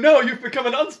 Dooku, no, you've become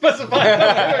an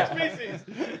unspecified species.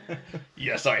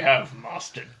 Yes, I have,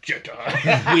 Master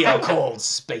Jedi. We are called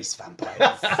space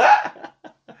vampires.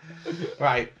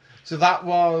 Right. So that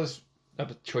was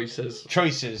Choices.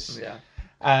 choices.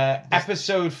 Yeah.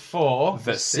 Episode 4.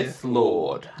 The Sith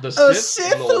Lord. The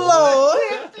Sith Lord.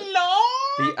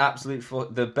 The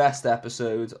the best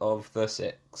episode of the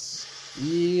 6.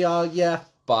 Yeah.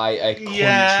 By a country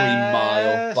Yes.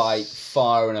 mile, by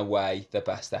far and away the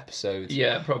best episode.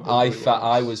 Yeah, probably.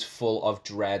 I was full of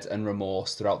dread and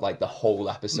remorse throughout like the whole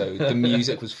episode. The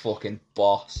music was fucking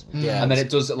boss. Yeah. And then it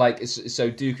does like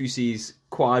so Dooku sees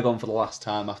Qui-Gon for the last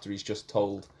time after he's just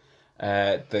told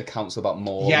the council about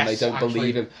Maul, Yes, and they don't actually.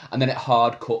 believe him. And then it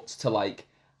hard cuts to like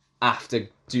after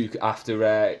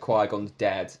Qui-Gon's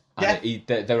dead. And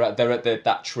Yeah. they're at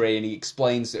that tree, and he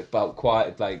explains about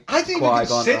I didn't even Qui-Gon, and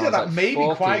consider I was that like, maybe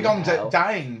fucking Qui-Gon hell.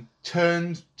 dying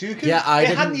turned Dooku. Yeah, I it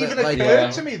didn't, hadn't even like, occurred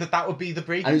yeah. to me that would be the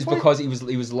breaking And it's point. because he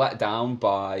was let down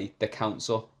by the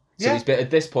council. So Yeah. he's been, at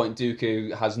this point,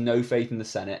 Dooku has no faith in the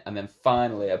Senate, and then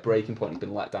finally, at breaking point, he's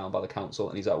been let down by the council,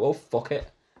 and he's like, well, fuck it.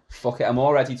 I'm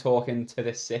already talking to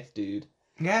this Sith dude.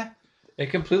 Yeah. it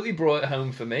completely brought it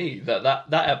home for me that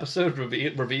episode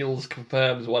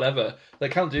confirms whatever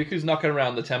that Count Dooku's knocking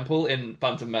around the temple in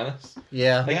Phantom Menace.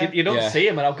 Yeah. Like, you don't see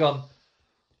him, and I've gone,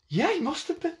 yeah, he must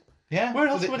have been. Yeah, Where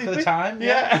else would he for be? the time?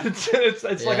 Yeah, it's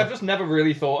like I've just never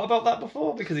really thought about that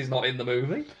before because he's not in the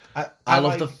movie. I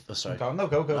love the... Oh, sorry. Go.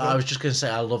 I was just going to say,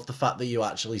 I love the fact that you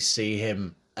actually see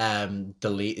him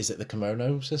delete... Is it the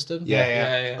kimono system?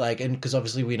 Yeah. Like, and because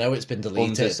obviously we know it's been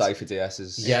deleted. Under Cypher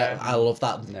DS's. Yeah, I love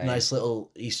that name. nice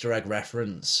little Easter egg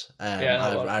reference.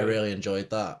 Yeah, I really enjoyed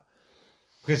that.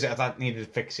 Because that needed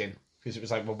fixing. Because it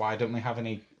was like, well, why don't we have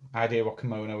any idea what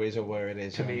kimono is or where it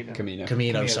is? Camino.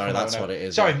 Sorry, that's what it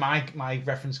is. Sorry, my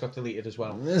reference got deleted as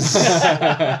well. Maybe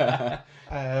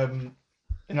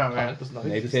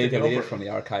they deleted from the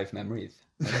archive memories.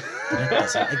 It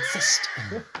doesn't exist.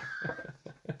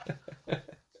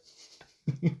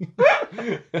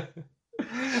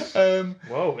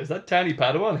 Whoa, is that Tiny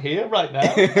Padawan here right now?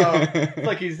 It's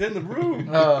like he's in the room.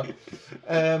 No,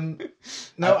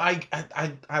 I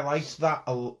liked that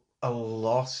a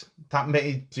lot. That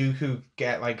made Dooku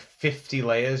get like 50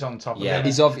 layers on top of it.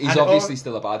 He's obviously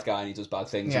still a bad guy and he does bad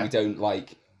things, and we don't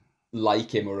like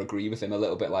him or agree with him. A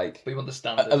little bit like, but you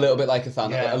understand a little bit like a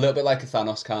Thanos, a little bit like a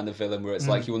Thanos kind of villain, where it's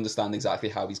like you understand exactly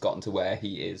how he's gotten to where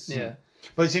he is. Yeah.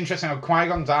 But it's interesting how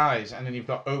Qui-Gon dies, and then you've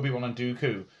got Obi-Wan and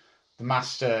Dooku, the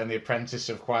master and the apprentice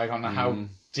of Qui-Gon, and how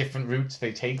different routes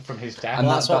they take from his death. And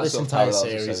that's what this sort of entire parallels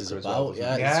series Ahsoka is as well, about.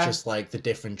 isn't it? It's just like the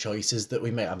different choices that we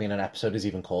make. I mean, an episode is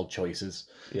even called Choices.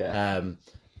 Yeah.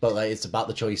 But like, it's about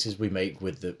the choices we make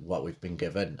with what we've been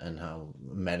given, and how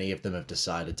many of them have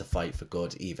decided to fight for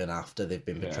good even after they've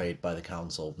been betrayed by the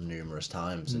Council numerous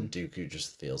times. And Dooku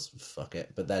just feels, fuck it.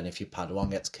 But then if your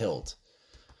Padawan gets killed,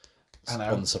 it's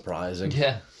unsurprising.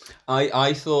 Yeah.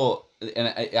 I thought, and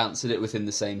I answered it within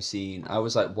the same scene, I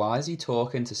was like, why is he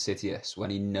talking to Sidious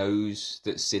when he knows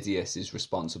that Sidious is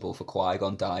responsible for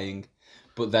Qui-Gon dying?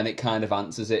 But then it kind of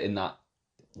answers it in that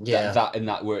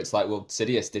where it's like, well,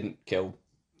 Sidious didn't kill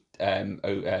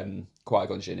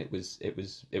Qui-Gon Jinn. It was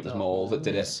Maul that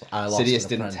did it. Sidious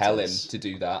didn't tell him to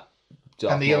do that.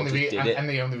 And the only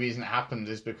reason it happened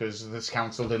is because this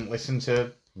council didn't listen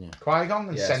to Qui-Gon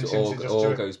and sent him to just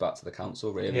all goes back to the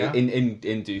council, really. Yeah. In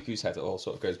Dooku's head, it all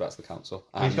sort of goes back to the council.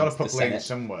 He's got to put blame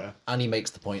somewhere. And he makes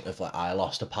the point of like, I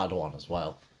lost a Padawan as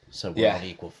well, so we're on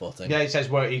equal footing. Yeah, he says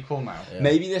we're equal now. Yeah.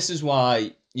 Maybe this is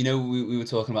why, we were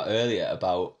talking about earlier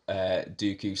about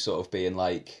Dooku sort of being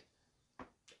like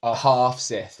a half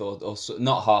Sith, or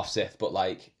not half Sith, but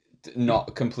like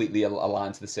not completely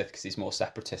aligned to the Sith because he's more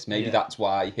separatist. Maybe that's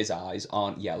why his eyes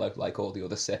aren't yellow like all the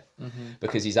other Sith,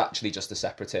 because he's actually just a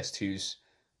separatist who's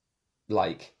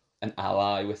like an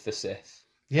ally with the Sith.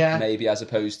 Yeah. Maybe as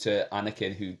opposed to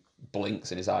Anakin, who blinks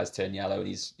and his eyes turn yellow and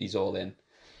he's all in.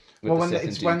 When they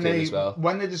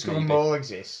discover Maul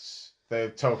exists, they're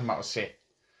talking about a Sith.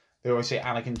 They always say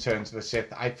Anakin turned to the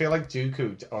Sith. I feel like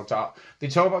Dooku or they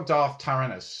talk about Darth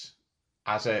Tyrannus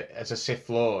as a Sith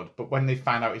Lord, but when they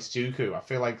find out it's Dooku, I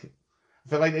feel like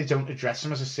they don't address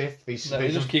him as a Sith. They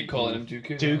just keep calling him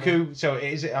Dooku. Dooku. So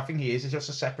I think he is just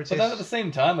a separatist. But then at the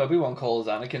same time, Obi-Wan calls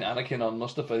Anakin on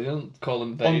Mustafar. They don't call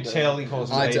him Vader. Until he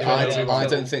calls him Vader. I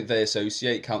don't think they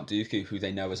associate Count Dooku, who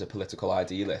they know as a political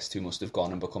idealist who must have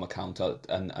gone and become a count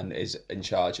and is in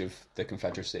charge of the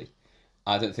Confederacy.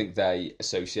 I don't think they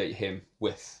associate him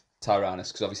with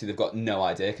Tyrannus, because obviously they've got no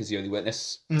idea, because the only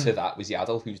witness to that was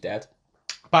Yaddle, who's dead.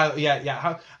 But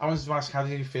I wanted to ask, how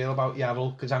did you feel about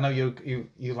Yaddle? Because I know you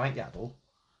like Yaddle.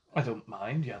 I don't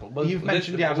mind Yaddle. Well, you've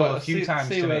mentioned Yaddle a few times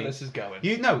to me. See where this is going.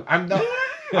 I'm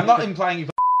not implying you've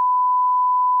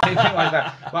anything like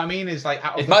that. What I mean is, like,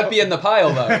 it might be in the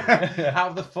pile though. Out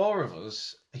of the four of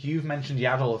us, you've mentioned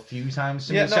Yaddle a few times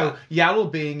to me. So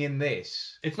Yaddle being in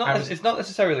this, it's not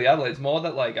necessarily Yaddle. It's more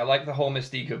that, like, I like the whole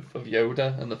mystique of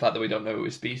Yoda and the fact that we don't know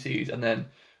his species. And then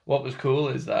what was cool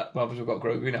is that, well, we've got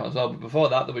Grogu now as well, but before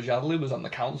that there was Yaddle, who was on the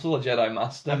Council, a Jedi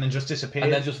Master, and then just disappeared,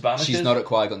 and then just vanishes. She's not at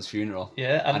Qui-Gon's funeral.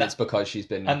 Yeah, and it's because she's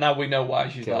been. And now we know why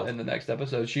she's killed. not in the next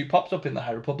episode. She pops up in the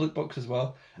High Republic books as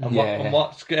well. And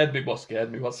what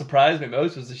surprised me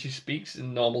most was that she speaks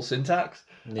in normal syntax.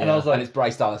 Yeah. And I was like, and it's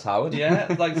Bryce Dallas Howard.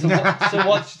 Yeah, like so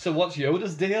what's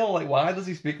Yoda's deal? Like, why does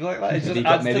he speak like that? It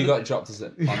just maybe he got dropped on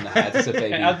the head as a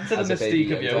baby. It adds to the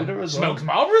mystique of Yoda as well. Smoked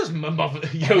Marlboro's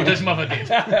Yoda's mother did.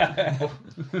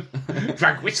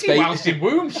 Drank whiskey whilst in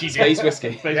womb. She did. Space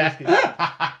whiskey.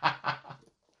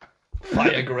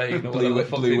 Fire grain or whatever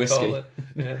blue whiskey.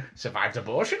 Yeah. Survived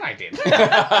abortion, I did.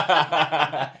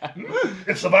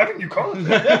 It's surviving, you can't.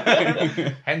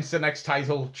 Hence the next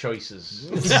title, Choices.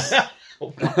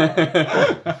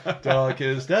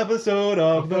 Darkest episode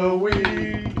of the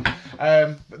week.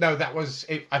 But no, that was.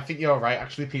 I think you're right.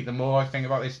 Actually, Pete. The more I think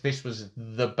about this was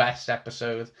the best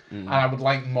episode, and I would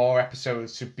like more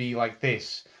episodes to be like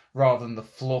this rather than the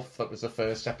fluff that was the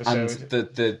first episode. And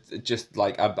the just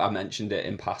like I mentioned it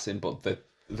in passing, but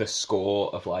the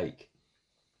score of like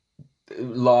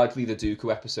largely the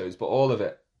Dooku episodes, but all of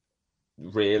it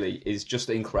really is just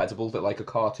incredible that like a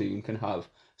cartoon can have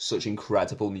such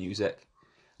incredible music.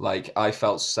 Like I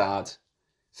felt sad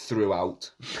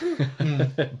throughout,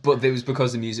 but it was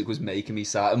because the music was making me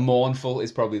sad. And mournful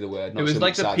is probably the word. Not It was so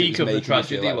like much the sad. peak It was of the making me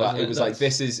feel tragedy, like that. wasn't it? It was like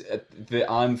this is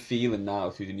I'm feeling now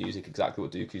through the music exactly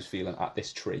what Dooku's feeling at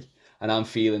this tree, and I'm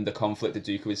feeling the conflict that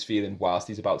Dooku is feeling whilst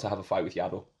he's about to have a fight with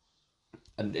Yaddle.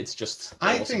 And it's just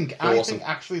awesome. I think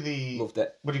actually Loved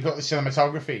it. What you got the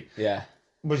cinematography Yeah.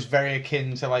 was very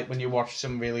akin to like when you watch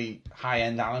some really high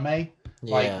end anime.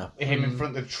 Like Yeah. him in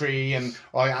front of the tree and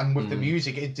with the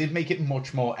music, it did make it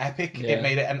much more epic. Yeah. It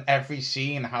made it, and every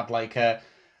scene had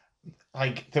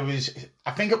there was.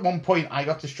 I think at one point I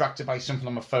got distracted by something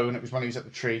on my phone. It was when he was at the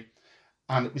tree,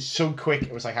 and it was so quick.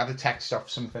 It was like I had a text off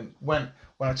something. When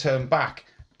I turned back,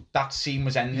 that scene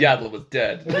was ending. Yaddle was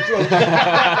dead.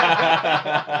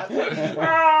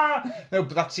 No,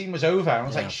 but that scene was over. And I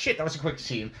was like, shit, that was a quick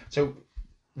scene. So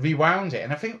rewound it,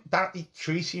 and I think that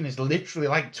tree scene is literally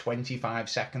like 25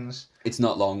 seconds. It's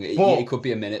not long. But- It could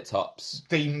be a minute tops.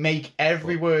 They make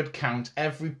every word count,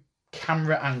 every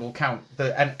camera angle count,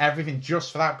 and everything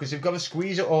just for that, because they've got to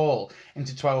squeeze it all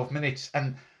into 12 minutes,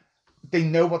 and they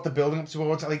know what they're building up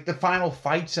towards. Like, the final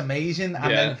fight's amazing,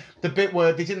 and then the bit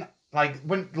where they didn't, like,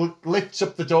 when lifts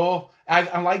up the door,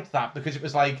 I liked that, because it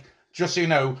was like, just so you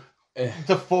know,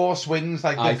 the Force wins.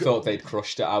 Like, I thought they'd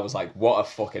crushed it. I was like, what a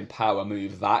fucking power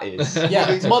move that is. Yeah,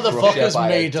 To crush it motherfuckers by a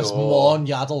made us door. mourn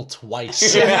Yaddle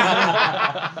twice.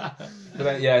 But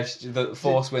then, yeah, the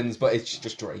Force wins, but it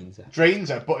just drains her. drains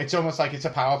her, but it's almost like it's a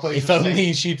power play. If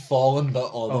only she'd fallen the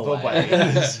other way.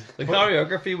 The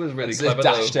choreography was really It clever.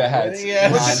 dashed though. her head. Yeah,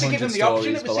 it was just to 900 give him the option. stories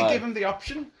It was below. to give him the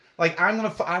option. Like, I'm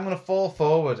gonna fall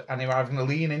forward, and you're either gonna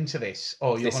lean into this,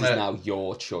 or you're This gonna. is now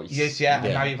your choice. Yes, and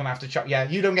now you're gonna have to chop. Yeah,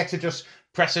 you don't get to just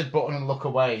press a button and look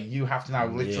away. You have to now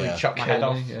literally Yeah. chop my Kill head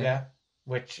off. me, Yeah.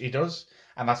 Which he does,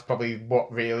 and that's probably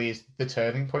what really is the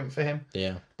turning point for him.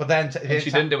 Yeah. But then And she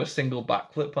didn't do a single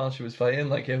backflip while she was fighting,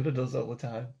 like Yoda does all the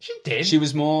time. She did. She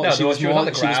was more. No, she was she was more. on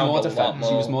the She was ground more a lot defensive.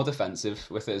 She was more. more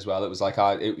defensive with it as well. It was like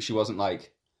she wasn't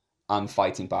like I'm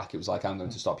fighting back. It was like I'm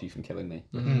going to stop you from killing me.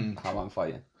 How I'm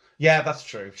fighting. Yeah, that's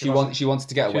true. She wanted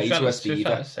to get away to her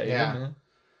speeder. Yeah.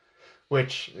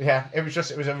 Which,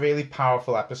 it was a really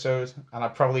powerful episode, and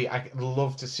I'd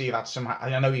love to see that somehow.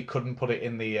 I know you couldn't put it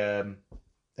in the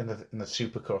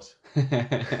supercut,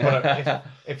 but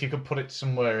if you could put it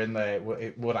somewhere in there,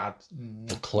 it would add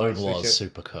The Clone Wars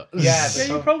supercut. Yeah, Yeah,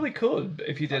 you probably could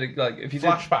if you did it like if you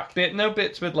Flashback. did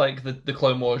bits with like the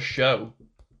Clone Wars show.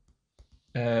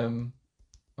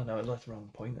 Oh no, that's the wrong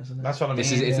point, isn't it? That's what I mean.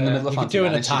 This is it's in the middle of You could Phantom do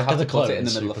an Menace. You'd Attack have of the to put it in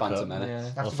the Clones middle of supercut. Phantom Menace.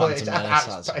 Yeah. That's Or the- Phantom it's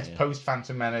Menace, it's yeah. post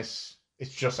Phantom Menace.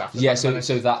 It's just after. Yeah, Phantom Menace,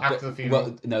 so that after the funeral.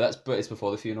 well, no, it's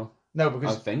before the funeral. No, I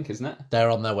because think, isn't it? They're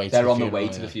on their way to They're the on the funeral,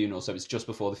 way to the funeral, so it's just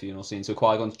before the funeral scene. So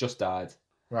Qui-Gon's just died.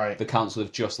 right, The council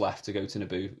have just left to go to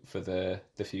Naboo for the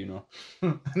funeral.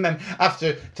 and then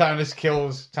after Tyrannus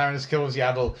kills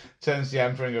Yaddle, turns to the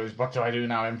Emperor and goes, "What do I do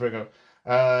now, Emperor?"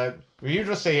 Will you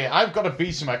just say, "I've got to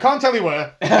be somewhere. Can't tell you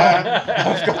where.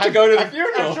 I've got to go to the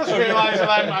funeral." I've just realised that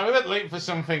I'm a bit late for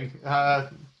something. Are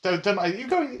you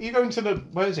going to the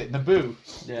where is it? Naboo.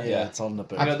 Yeah, it's on the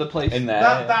boot. You know the place In there.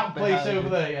 That place over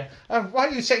there. Yeah. Why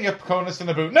are you setting up corners to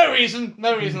Naboo? No reason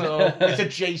at all. It's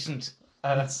adjacent.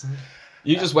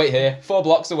 You just wait here, 4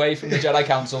 blocks away from the Jedi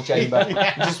Council chamber.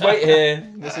 Just wait here,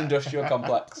 in this industrial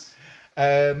complex.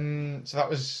 So that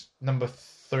was number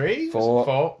 3. Was it 4.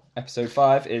 4. Episode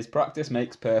 5 is Practice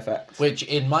Makes Perfect. Which,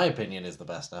 in my opinion, is the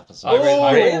best episode.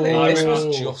 Really? This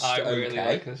was just I really okay.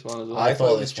 like this one as well. I thought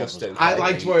thought it was this one just was okay. I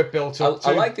liked where it built up to.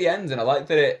 I like the ending. I like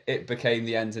that it became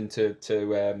the ending to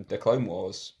the Clone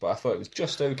Wars, but I thought it was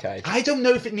just okay. I don't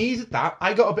know if it needed that.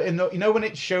 I got a bit of, when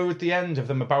it showed the end of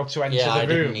them about to enter Yeah, the I room.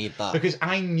 didn't need that. Because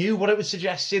I knew what it was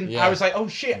suggesting. Yeah. I was like, oh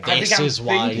shit, I This began is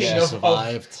why thinking she of,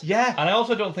 survived. yeah. And I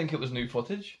also don't think it was new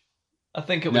footage. I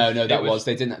think it was. No, that it was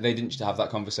they didn't have that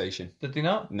conversation. Did they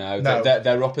not? No, No.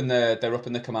 They're up in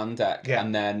the command deck, Yeah.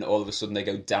 and then all of a sudden they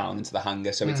go down into the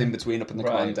hangar. So it's in between up in the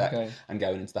command deck okay. and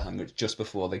going into the hangar. It's just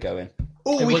before they go in.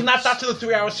 Oh, we can add that to the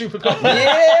 3-hour supercut.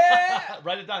 Yeah.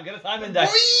 Write it down. Get a time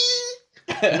index.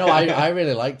 No, I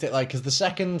really liked it. Like, because the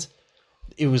second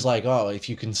it was like, oh, if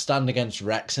you can stand against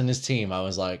Rex and his team, I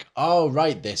was like, oh,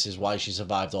 right, this is why she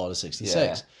survived Order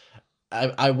 66.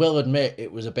 I will admit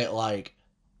it was a bit like,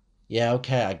 yeah,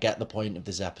 okay, I get the point of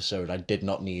this episode. I did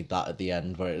not need that at the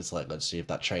end where it's like, let's see if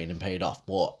that training paid off.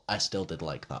 But I still did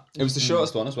like that. It was the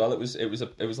shortest one as well. It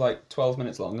was like 12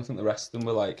 minutes long. I think the rest of them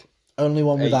were like Only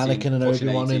one with 18, Anakin and pushing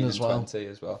Obi-Wan 18 in and as well. 20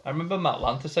 as well. I remember Matt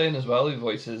Lanter saying as well, who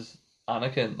voices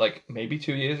Anakin, like maybe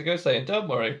 2 years ago, saying, "Don't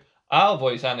worry, I'll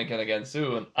voice Anakin again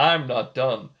soon. I'm not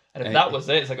done." And if And that was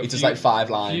it, it's like just like 5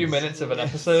 lines. few minutes of an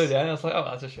episode. Yeah, and I was like, oh,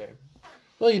 that's a shame.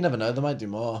 Well, you never know. They might do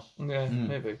more. Yeah,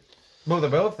 maybe. Well, they're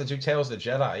both the two Tales of the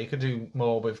Jedi. You could do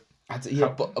more with. Yeah,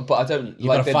 but I don't You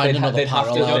like. gotta find another They'd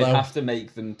parallel, though. have to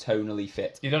make them tonally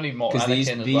fit. You don't need more Because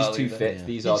Anakin these as well. two either. fit. Yeah.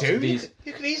 These You are do? these.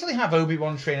 You could easily have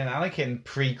Obi-Wan training Anakin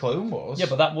pre-Clone Wars. Yeah,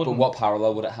 but that But wouldn't. what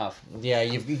parallel would it have? Yeah,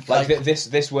 you've Like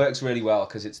this works really well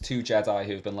because it's two Jedi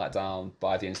who've been let down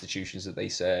by the institutions that they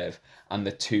serve, and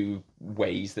the two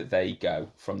ways that they go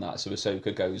from that. So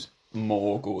Ahsoka goes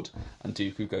more good, and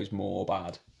Dooku goes more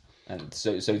bad, and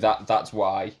so that's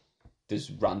why there's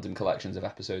random collections of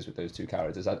episodes with those two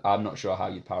characters. I'm not sure how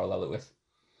you'd parallel it with.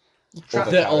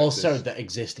 other that also characters. that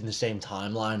exist in the same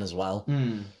timeline as well.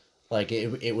 Like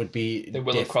it would be. they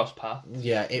will have crossed paths.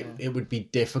 Yeah, it would be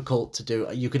difficult to do.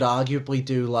 You could arguably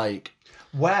do like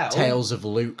well, Tales of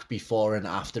Luke before and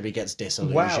after he gets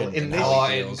disillusioned. Well, in and this- how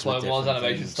he Oh, in deals with Clone Wars different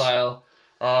animation things. style.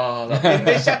 Oh, in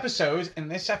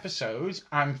this episode,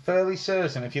 I'm fairly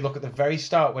certain if you look at the very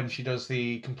start when she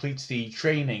completes the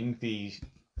training, the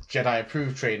Jedi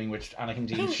approved training, which Anakin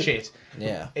deems shit.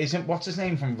 Yeah, Isn't what's his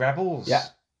name from Rebels? Yeah.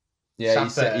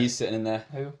 Yeah, he's sitting in there.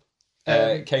 who?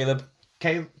 Caleb,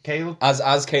 Caleb.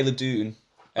 as Caleb Dune.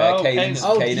 Oh, Kanan's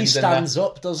he in there. stands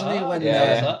up, doesn't he? Oh, When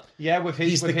yeah. Yeah, with his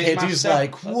he's with the his kid who's master.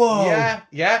 like, whoa.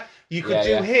 Yeah. You could Yeah, do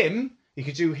yeah. him. You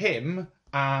could do him.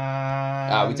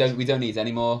 And We don't need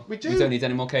any more. We do. We don't need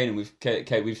any more Kanan.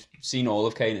 We've seen all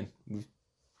of Kanan. We've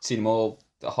seen him all,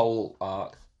 the whole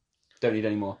arc. Don't need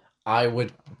any more. I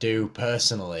would do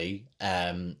personally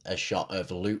a shot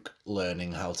of Luke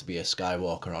learning how to be a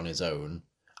Skywalker on his own,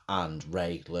 and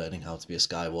Rey learning how to be a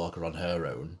Skywalker on her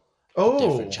own.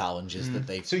 Different challenges that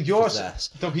they So yours, possess.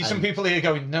 there'll be some And- people here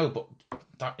going, no, but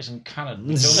that isn't canon.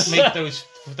 We don't make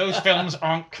those films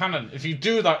aren't canon. If you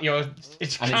do that,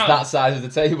 it's And canon. it's that side of the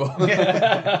table.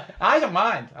 I don't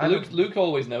mind. Luke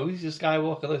always knows he's a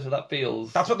Skywalker, though, so that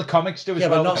feels. That's what the comics do as Yeah,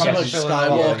 well. but not The so much comics fill in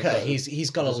a lot. Skywalker. He's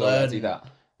got to Does already learn. that.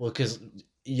 Well, because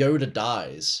Yoda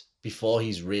dies before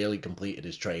he's really completed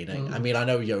his training. I mean, I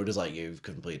know Yoda's like, you've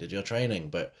completed your training,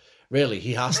 but really,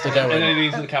 he has to go And then and... he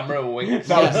leaves the camera away.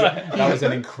 That was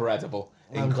an incredible.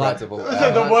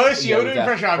 The worst Yoda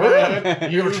impression I've ever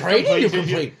heard. Your training,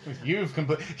 You've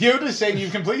completed. Yoda's saying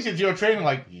you've completed your training.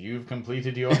 Like you've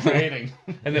completed your training.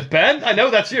 And then Ben, I know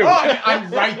that's you. Oh, I'm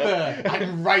right there.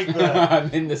 I'm right there. I'm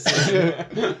in the scene.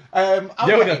 Yoda,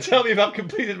 Okay. tell me if I've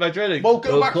completed my training. Well,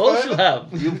 go of back course further.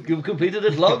 you have. You've completed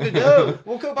it long ago.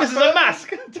 We'll go back This is further. a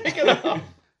mask. Take it off.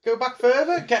 Go back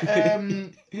further. Get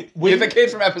You're the kid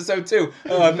from episode 2.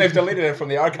 Oh, they've deleted it from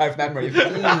the archive memory.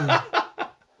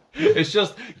 It's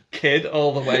just kid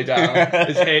all the way down.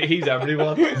 He's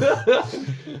everyone.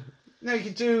 No,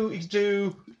 you could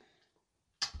do.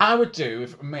 I would do,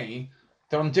 if me,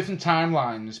 they're on different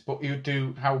timelines, but you would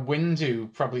do how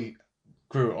Windu probably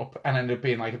grew up and ended up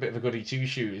being like a bit of a goody two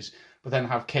shoes, but then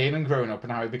have Kanan grown up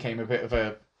and how he became a bit of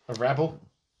a rebel.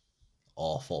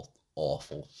 Awful.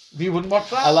 You wouldn't watch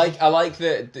that? I like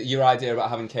your idea about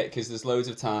having Kate, because there's loads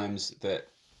of times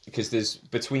because there's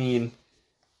between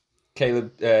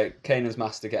Kanan's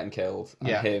master getting killed and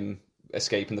him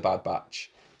escaping the Bad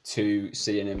Batch to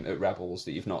seeing him at Rebels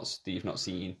that you've not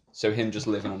seen. So him just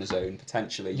living on his own,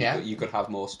 potentially. Yeah. You could have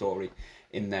more story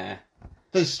in there.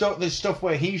 There's stuff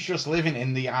where he's just living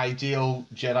in the ideal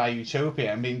Jedi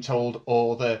utopia and being told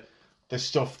all the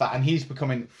stuff that, and he's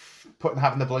having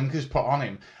the blinkers put on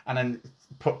him, and then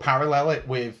parallel it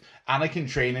with Anakin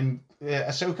training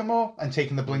Ahsoka more and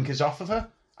taking the blinkers off of her,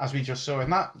 as we just saw in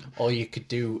that. Or you could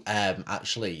do,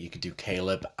 you could do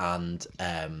Caleb and,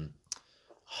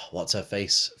 what's her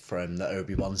face from the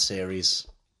Obi-Wan series?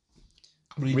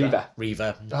 Reva.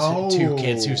 Oh. Two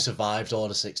kids who survived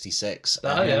Order 66.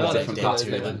 Oh, yeah, what that's they a did good to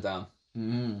idea. them. Went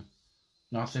down.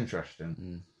 That's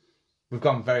interesting. We've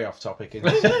gone very off topic in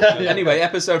Anyway,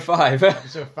 episode 5.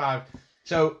 episode 5.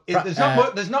 So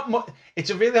there's not much. It's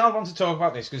a really hard one to talk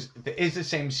about this because there is the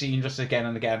same scene just again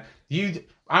and again.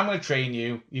 I'm going to train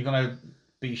you. You're going to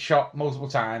be shot multiple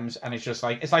times, and it's just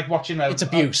like watching. It's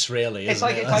abuse, really. It's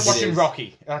like isn't it? watching is.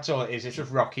 Rocky. That's all it is. It's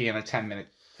just Rocky in a 10-minute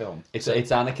film. It's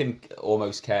Anakin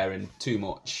almost caring too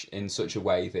much in such a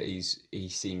way that he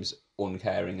seems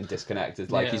uncaring and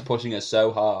disconnected. Like he's pushing her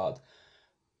so hard,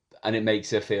 and it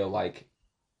makes her feel like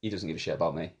he doesn't give a shit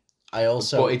about me.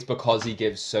 also, but it's because he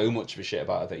gives so much of a shit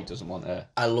about her that he doesn't want her.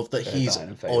 I love that he's dying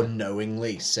in favour.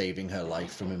 unknowingly saving her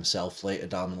life from himself later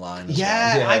down the line. As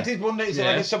Yeah, well. I did wonder, is it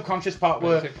like a subconscious part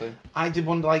where Basically. I did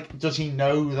wonder, like, does he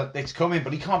know that it's coming?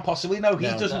 But he can't possibly know. He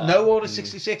No. doesn't know Order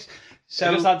 66. So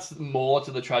It just adds more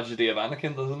to the tragedy of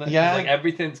Anakin, doesn't it? Yeah. Like,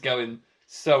 everything's going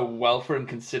so well for him,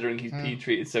 considering he's being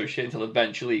treated so shit until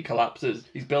eventually he collapses.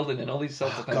 He's building in all these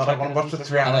self-defense. God, I want to watch the mechanisms.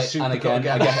 3 hours And super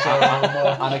again, again.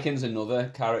 Anakin's another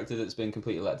character that's been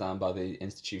completely let down by the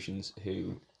institutions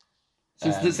who.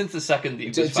 Since the second he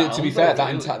was To found, be fair, though,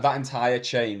 really. that entire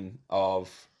chain of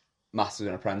Master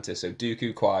and Apprentice, so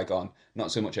Dooku, Qui-Gon,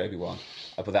 not so much Obi-Wan,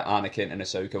 but that Anakin and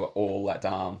Ahsoka were all let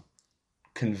down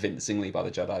convincingly by the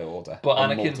Jedi Order. But on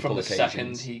Anakin, multiple from the second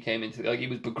occasions. he came into, like, he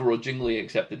was begrudgingly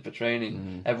accepted for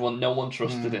training. No one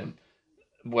trusted him.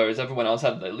 Whereas everyone else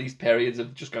had at least periods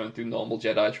of just going through normal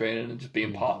Jedi training and just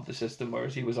being part of the system.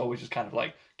 Whereas he was always just kind of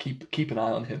like keep an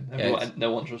eye on him.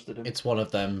 No one trusted him. It's one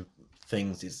of them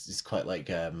things. It's quite like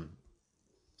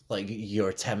your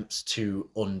attempts to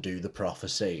undo the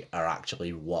prophecy are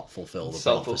actually what fulfill the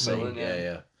prophecy. Self-fulfilling,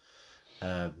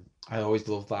 Yeah. I always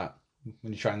love that.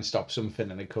 When you try and stop something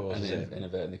and it causes it.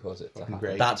 Inadvertently cause it to happen.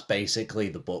 Great. That's basically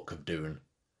the Book of Dune.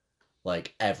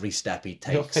 Like every step he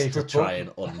Your takes to favourite try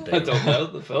and undo. I don't know.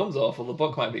 The film's awful. The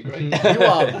book might be great. You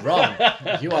are wrong.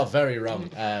 You are very wrong.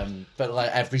 But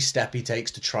like every step he takes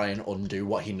to try and undo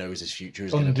what he knows his future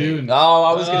is going to be. No,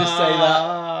 I was going to say that.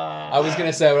 I was going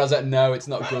to say, but I was like, no, it's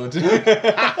not good.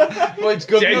 Well, it's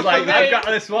good James enough like, for me. I've got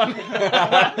this one.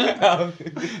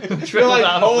 You're like,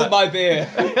 Hold my beer.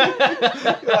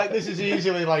 You're like, this is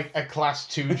easily like a class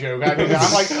 2 joke. I'm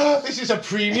like, oh, this is a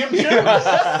premium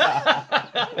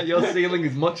joke. Your ceiling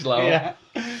is much lower. Yeah.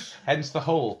 Hence the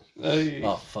hole. Oh,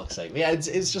 for fuck's sake. Yeah,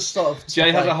 it's just sort of...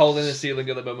 Jay has like- a hole in the ceiling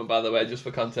at the moment, by the way, just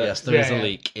for context. Yes, there is Yeah, a yeah.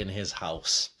 leak in his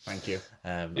house. Thank you.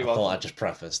 I You're thought welcome. I'd just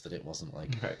preface that it wasn't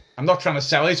like... Okay. I'm not trying to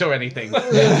sell it or anything.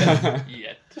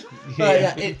 Yet.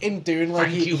 Yeah, in Dune, like,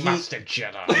 Thank you, he, Master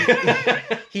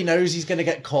Jedi. he knows he's going to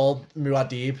get called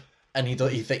Muad'Dib, and he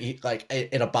think like,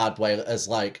 in a bad way, as,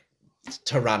 like,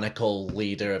 tyrannical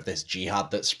leader of this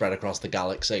jihad that's spread across the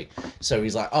galaxy. So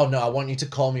he's like, oh no, I want you to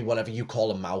call me whatever you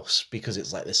call a mouse, because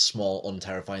it's like this small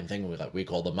unterrifying thing. We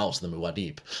call the mouse the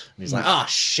Muad'Dib. And he's like, ah,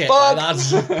 shit, like,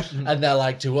 that's... And they're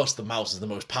like, to us the mouse is the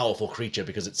most powerful creature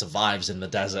because it survives in the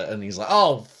desert. And he's like,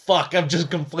 oh fuck, I've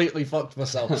just completely fucked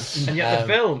myself. And yet the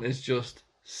film is just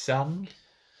sand.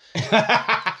 6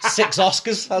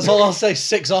 Oscars, that's all I'll say.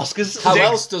 6 Oscars. How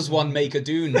else does one make a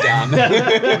Dune, Dan?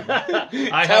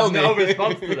 I Tell have no me.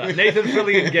 response to that. Nathan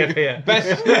Fillion gif here.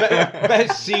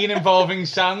 Best scene involving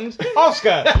sand.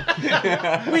 Oscar.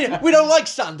 we don't like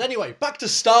sand anyway. Back to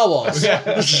Star Wars.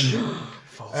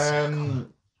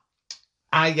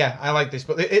 I like this,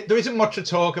 but there isn't much to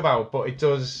talk about, but it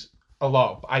does a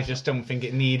lot. I just don't think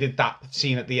it needed that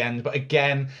scene at the end. But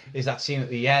again, is that scene at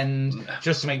the end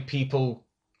just to make people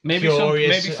Maybe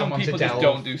curious some and want to people just delve?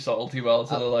 don't do subtlety well,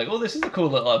 so they're like, oh, this is a cool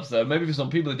little episode. Maybe for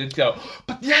some people it did go,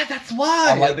 but yeah, that's why.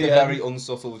 I like at the end. very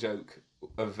unsubtle joke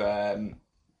of I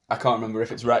can't remember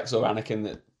if it's Rex or Anakin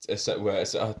that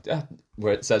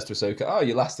where it says to Ahsoka, "Oh,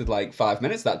 you lasted like 5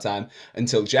 minutes that time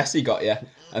until Jesse got you,"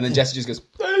 and then Jesse just goes,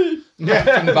 "Hey,"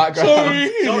 from the background.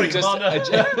 Sorry, just Commander.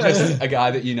 just a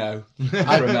guy that you know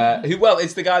from who? Well,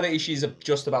 it's the guy that she's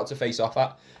just about to face off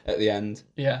at the end.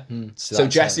 Yeah. So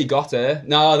that's Jesse got her.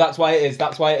 No, that's why it is.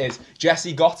 That's why it is.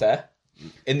 Jesse got her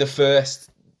in the first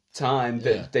time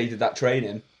that they did that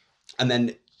training, and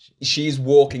then she's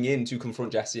walking in to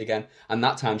confront Jesse again, and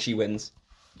that time she wins.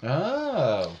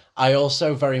 Oh. I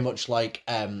also very much like,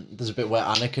 there's a bit where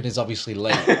Anakin is obviously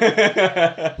late.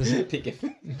 There's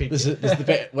the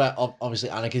bit where obviously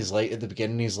Anakin's late at the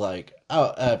beginning. He's like,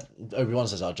 Obi-Wan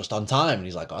says, "Oh, just on time," and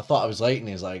he's like, "I thought I was late," and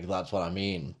he's like, "That's what I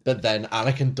mean." But then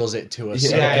Anakin does it to us.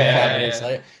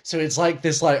 Yeah. So it's like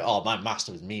this, like, oh, my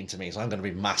master was mean to me, so I'm going to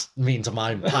be mean to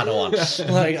my Padawan.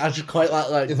 Like, I just quite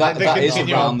like That is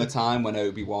continue around on. the time when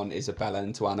Obi-Wan is a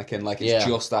bellend to Anakin. Like, it's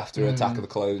just after Attack of the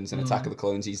Clones, and Attack of the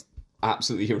Clones, he's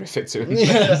absolutely horrific to him. He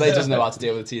doesn't know how to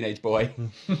deal with a teenage boy.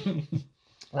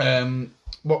 So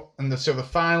the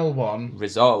final one,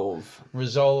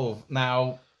 Resolve.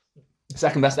 Now,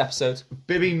 Second best episode.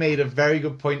 Bibby made a very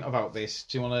good point about this.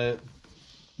 Do you want to?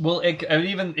 Well, it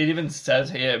even says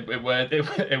here,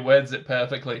 it words it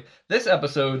perfectly. This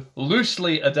episode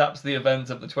loosely adapts the events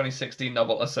of the 2016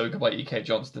 novel Ahsoka by E.K.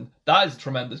 Johnston. That is a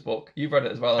tremendous book. You've read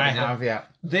it as well, I haven't you? have, yeah.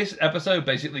 This episode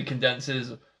basically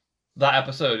condenses that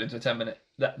episode into a 10-minute,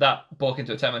 that book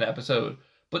into a 10-minute episode,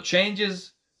 but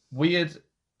changes weird,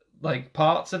 like,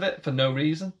 parts of it for no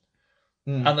reason.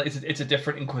 And it's a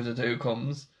different Inquisitor who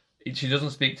comes. she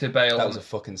doesn't speak to Bale. That was a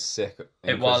fucking sick.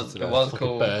 It was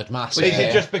cool. Bird mask. But is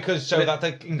it just because But that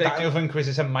that other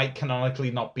Inquisitor might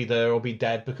canonically not be there or be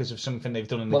dead because of something they've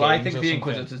done in the Well, games? I think or the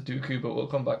something? Inquisitor's Dooku, but we'll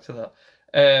come back to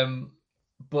that.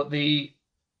 But they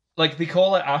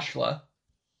call her Ashla.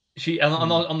 She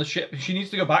on the ship. She needs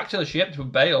to go back to the ship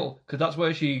with Bale because that's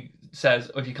where she says,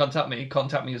 "If you contact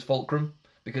me as Fulcrum,"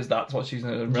 because that's what she's in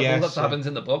Rebels. Yes, That happens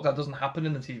in the book. That doesn't happen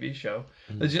in the TV show.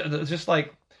 It's just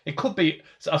like it could be.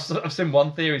 So I've seen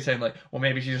one theory saying like, well,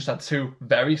 maybe she just had two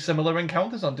very similar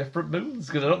encounters on different moons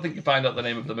because I don't think you find out the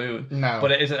name of the moon. No,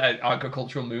 but it is an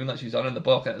agricultural moon that she's on in the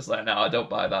book, and it's like, no, I don't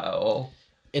buy that at all.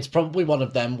 It's probably one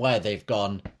of them where they've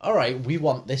gone, all right, we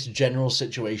want this general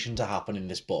situation to happen in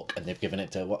this book, and they've given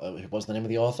it to what's the name of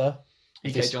the author?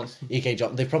 E.K. Johnston. E.K.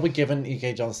 Johnston. They've probably given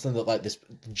E.K. Johnston that like this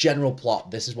general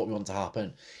plot. This is what we want to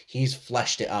happen. He's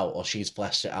fleshed it out, or she's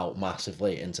fleshed it out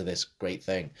massively into this great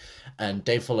thing, and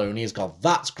Dave Filoni has gone,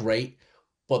 that's great,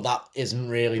 but that isn't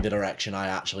really the direction I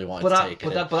actually wanted to take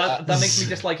it. But that makes me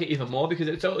dislike it even more because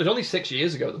it was only 6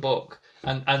 years ago the book,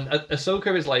 and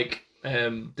Ahsoka is like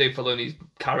Dave Filoni's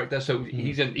character, so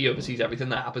he oversees everything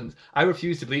that happens. I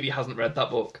refuse to believe he hasn't read that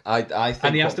book. I think,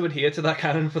 and he has to adhere to that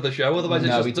canon for the show, otherwise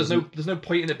there's no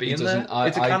point in it being there.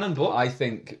 It's a canon book. I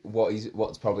think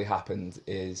what's probably happened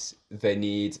is they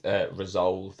need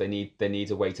resolve. They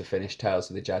need a way to finish Tales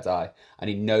of the Jedi, and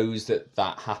he knows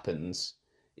that happens.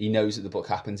 He knows that the book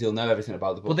happens. He'll know everything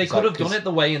about the book. Well, they could have done it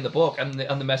the way in the book, and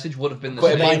the message would have been the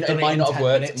but same. it might not have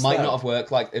worked. It might not have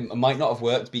worked. Like it might not have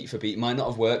worked beat for beat. It might not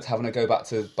have worked having to go back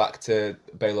to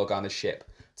Bail Organa's ship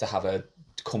to have her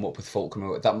come up with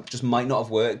Fulcrum. That just might not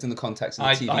have worked in the context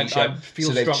of the TV show. I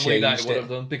feel so strongly that it would have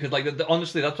done because,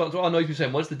 honestly, that's what I know you're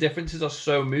saying. Once the differences are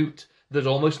so moot, there's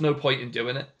almost no point in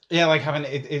doing it. Yeah, like having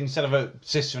it instead of a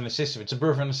sister and a sister, it's a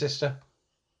brother and a sister.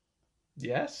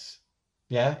 Yes.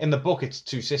 Yeah, in the book it's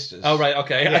two sisters. Oh right,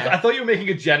 okay. Yeah. I thought you were making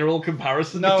a general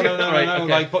comparison. No. Right, okay.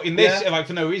 Like, but in this, like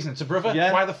for no reason, it's a brother.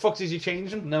 Yeah. Why the fuck did you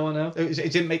change them? No, I know. It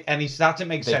didn't make any. That didn't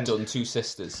make They've sense. done two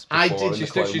sisters. I before did. in the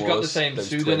She's Clone got the Wars, same those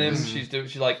pseudonym. twins.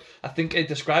 She's like, I think it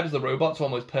describes the robots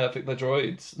almost perfect. The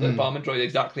droids, the farming droids,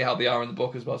 exactly how they are in the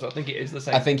book as well. So I think it is the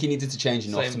same. I think he needed to change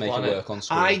enough Same to make planet. it work on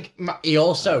screen. He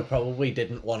also probably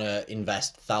didn't want to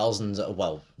invest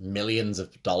millions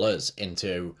of dollars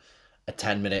into a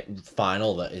 10-minute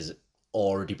final that is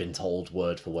already been told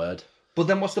word for word. But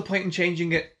then what's the point in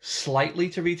changing it slightly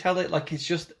to retell it? Like it's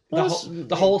just Well,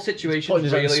 the whole situation is putting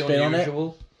his own really spin on it.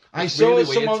 unusual. I It's saw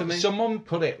really weird to me. someone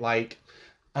put it like,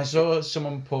 I saw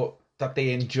someone put that they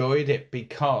enjoyed it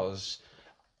because,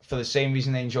 for the same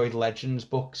reason they enjoyed Legends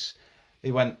books,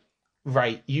 they went,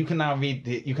 right, you can either read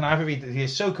the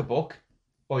Ahsoka book,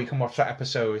 or you can watch that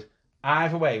episode.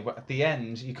 Either way, but at the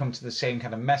end, you come to the same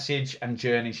kind of message and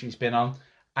journey she's been on,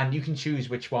 and you can choose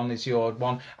which one is your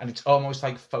one, and it's almost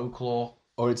like folklore.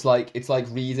 Or it's like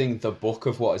reading the book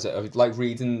of what is it? Like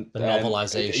reading The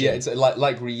novelization. Yeah, it's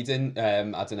like reading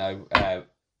I don't know,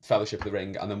 Fellowship of the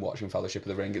Ring and then watching Fellowship of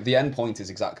the Ring. The end point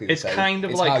is exactly the It's same. kind of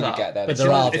it's like how that. you get there.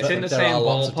 But it's in the same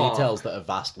lots of ballpark. details that are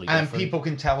vastly different. And people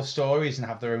can tell stories and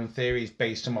have their own theories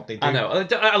based on what they do. I know.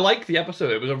 I like the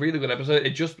episode. It was a really good episode.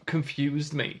 It just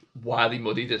confused me why they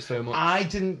muddied it so much. I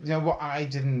didn't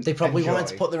They probably enjoy. wanted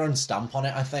to put their own stamp on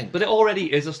it, I think. But it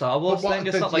already is a Star Wars But what- thing.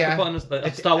 It's but not like yeah. they're putting a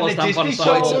It's- Star Wars and a stamp on a Disney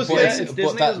Star Star Wars. Wars, Yeah, yeah. it's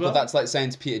Disney as well. But that's like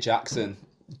saying to Peter Jackson,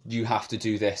 you have to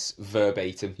do this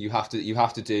verbatim. You have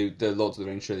to do the Lord of the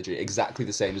Rings trilogy exactly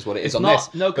the same as what it is It's on not,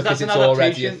 this. no, because that's an it's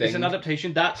already a adaptation. thing. It's an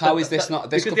adaptation. How is this not?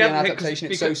 This could be an adaptation.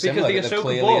 It's so similar that they've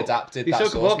clearly adapted the that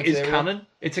Ahsoka source book is material. canon.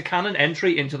 It's a canon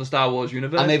entry into the Star Wars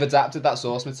universe. And they've adapted that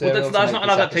source material. Well, to that's make not an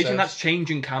this adaptation. episode. That's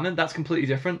changing canon. That's completely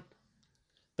different.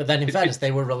 But then, in fairness,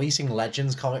 they were releasing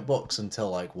Legends comic books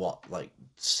until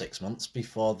 6 months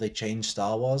before they changed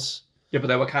Star Wars. Yeah, but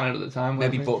they were canon at the time.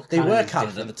 Maybe weren't book. They canon were is canon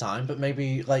different. at the time, but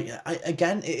maybe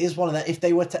again, it is one of them. If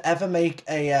they were to ever make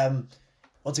a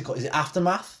what's it called? Is it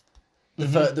Aftermath?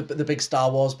 The big Star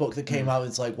Wars book that came out.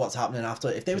 It's like what's happening after.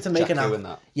 If they were to make Jakku and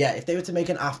that. if they were to make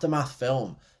an Aftermath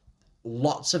film,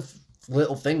 lots of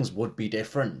little things would be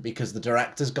different because the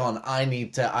director's gone,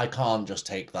 I can't just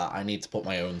take that, I need to put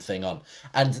my own thing on.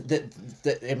 And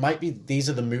it might be these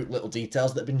are the moot little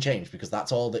details that have been changed because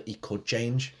that's all that he could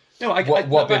change. No,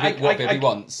 What Bibby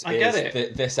wants I get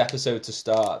is this episode to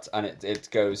start, and it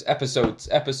goes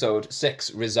episode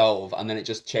 6 resolve, and then it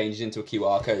just changes into a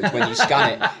QR code. When you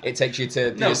scan it takes you to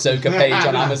the Ahsoka page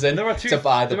on Amazon to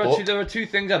buy the book. There are two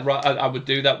things I would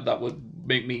do that would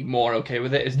make me more okay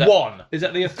with it. Is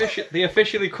that they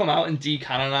officially come out and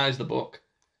decanonize the book.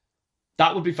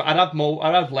 That would be fun. I'd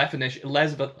have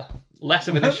less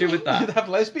of an issue with that. You'd have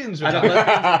lesbians with I'd have, that.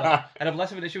 less, I'd have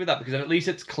less of an issue with that because at least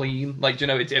it's clean. Like, you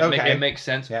know, it makes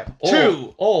sense. Yeah.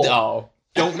 Or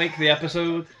don't make the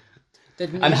episode.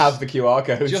 And have the QR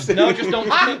code. Just don't.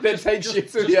 That takes you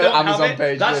to the Amazon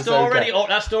page.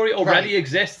 That story already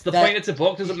exists. The point it's a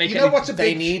book doesn't make any.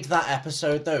 They need that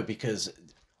episode though because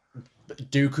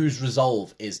Dooku's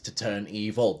resolve is to turn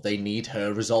evil. They need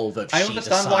her resolve. I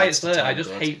understand why it's there. I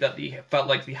just hate that they felt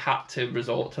like they had to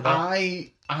resort to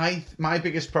that. My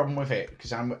biggest problem with it,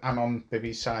 because I'm on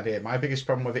Bibby's side here. My biggest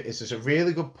problem with it is there's a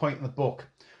really good point in the book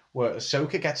where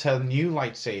Ahsoka gets her new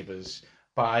lightsabers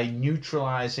by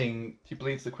neutralizing. She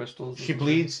bleeds the crystals. She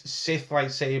bleeds Sith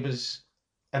lightsabers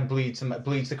and bleeds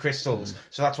the crystals.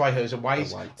 So that's why hers are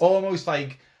white. Almost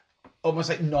like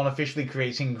non-officially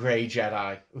creating grey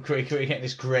Jedi, creating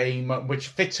this grey, which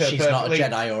fits her. She's perfectly. not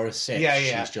a Jedi or a Sith. Yeah.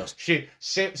 She's just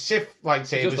Sith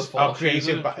lightsabers are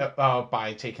created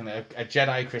by taking a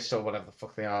Jedi crystal, whatever the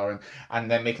fuck they are, and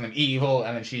then making them evil,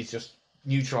 and then she's just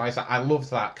neutralized that. I love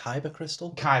that. Kyber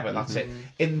crystal. Kyber, that's it.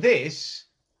 In this,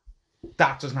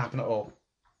 that doesn't happen at all.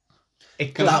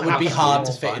 That would be hard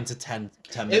to fit into 10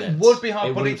 minutes. It would be hard,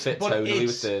 It but wouldn't fit totally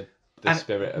with the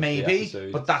spirit of the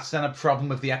episode. But that's then a problem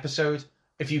with the episode.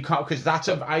 If you can't, because that's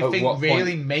I think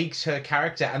really makes her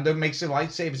character and then makes her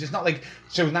lightsabers. It's not like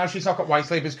so now she's not got white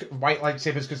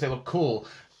lightsabers because they look cool.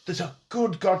 There's a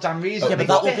good goddamn reason. Yeah, but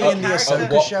that will be in the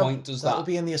Ahsoka show. That will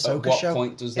be in the Ahsoka show. At what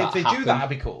point does that happen? If they do that, that'd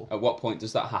be cool. At what point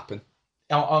does that happen?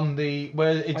 On the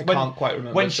where it's I can't quite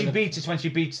remember. when she beats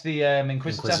the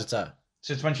Inquisitor.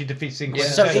 So it's when she defeats the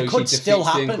Inquisitor. So it could still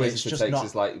happen. It's just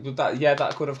not.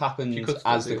 That could have happened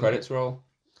as the credits roll.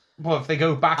 Well, if they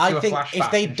go back to a flashback, I think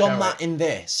if they'd done that in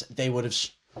this, they would have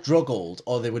struggled,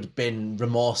 or there would have been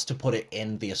remorse to put it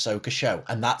in the Ahsoka show,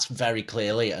 and that's very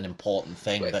clearly an important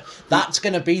thing. That's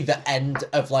going to be the end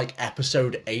of like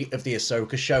episode 8 of the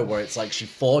Ahsoka show, where it's like she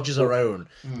forges her own.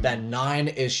 Then 9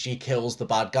 is she kills the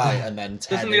bad guy, and then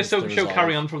 10. Doesn't the Ahsoka show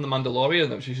carry on from the Mandalorian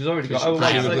though? She's already got.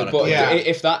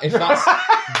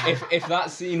 If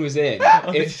that scene was in,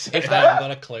 if I haven't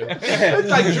got a clue. It's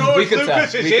like George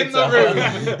Lucas is in the room.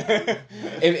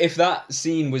 if that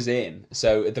scene was in,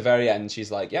 so at the very end, she's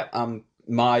like, "Yep, I'm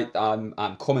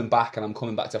coming back, and I'm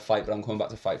coming back to fight, but I'm coming back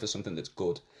to fight for something that's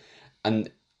good." And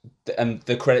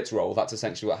the credits roll. That's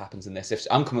essentially what happens in this. If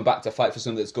I'm coming back to fight for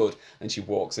something that's good, and she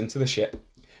walks into the ship,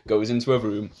 goes into a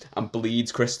room, and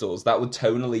bleeds crystals, that would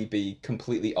tonally be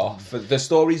completely off. The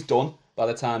story's done. By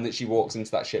the time that she walks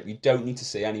into that ship, you don't need to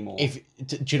see anymore.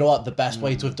 Do you know what? The best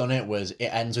way to have done it was it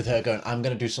ends with her going, "I'm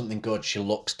going to do something good." She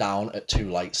looks down at 2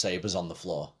 lightsabers on the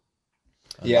floor.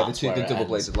 Yeah, the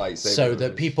double-bladed lightsabers. So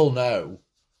that people know,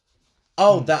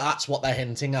 that's what they're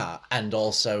hinting at. And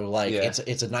also, like,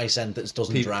 it's a nice end that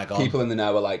doesn't drag on. People in the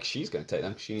know are like, she's going to take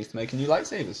them. She needs to make a new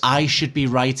lightsabers. I should be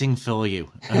writing for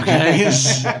you, okay?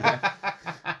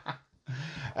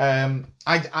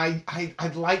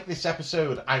 I'd like this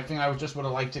episode. I think I would have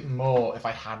liked it more if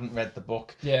I hadn't read the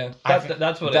book. Yeah,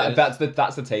 that's what it is.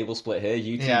 That's the table split here.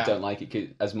 You two don't like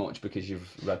it as much because you've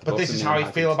read the book. But this is how I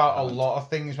feel about a lot of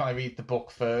things when I read the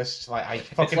book first. Like I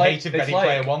fucking hated Ready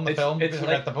Player One, the film, because I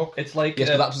read the book. It's like yes,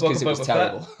 but that's because it was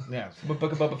terrible. Yeah,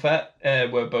 Book of Boba Fett,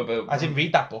 where Boba. I didn't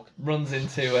read that book. Runs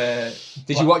into.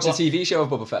 Did you watch the TV show of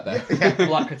Boba Fett then?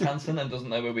 Black Katanson and doesn't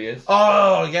know who he is.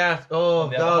 Oh yeah. Oh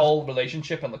they have a whole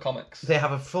relationship in the comics. They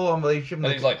have a full-on relationship.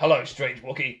 And he's like, "Hello, strange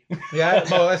Wookiee." Yeah,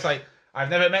 well, it's like I've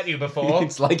never met you before.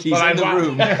 It's like he's in the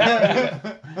room.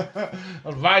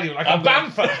 I'll ride you like a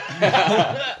bamfer.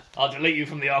 I'll delete you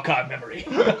from the archive memory.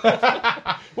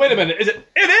 Wait a minute, is it?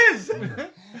 It is.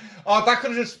 Oh, that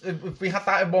could have just... If we had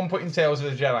that at one point in Tales of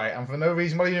the Jedi, and for no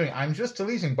reason, what are you doing? I'm just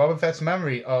deleting Boba Fett's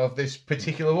memory of this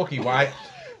particular Wookiee. Why?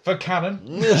 For canon.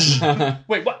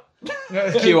 Wait, what?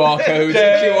 QR code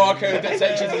that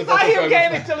takes you to the book. I am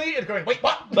getting it deleted. Going, wait,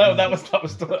 what? No, that was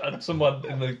someone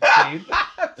in the scene.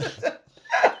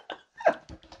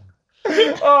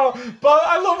 But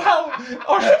I love how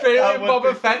Australian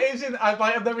Boba Fett is in.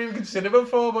 I've never even considered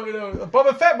before, but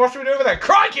Boba Fett, what should we do over there?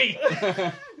 Crikey!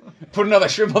 Put another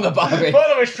shrimp on the Barbie. Put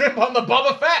another shrimp on the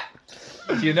Boba Fett.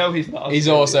 Do you know he's not? He's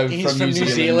also from New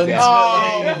Zealand. Yeah.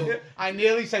 Oh, I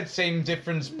nearly said same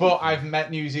difference, but I've met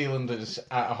New Zealanders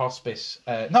at a hospice.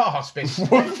 Not a hospice.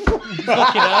 Fucking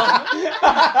hell.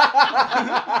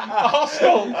 A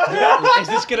hostel. Is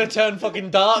this going to turn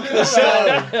fucking dark? At a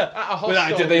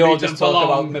hostel. Did they all just talk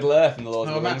about Middle Earth and the Lord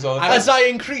of the Rings all the time? As I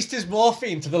increased his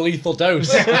morphine to the lethal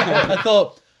dose, I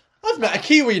thought, I've met a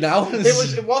Kiwi now.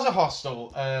 It was a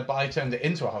hostel, but I turned it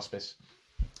into a hospice.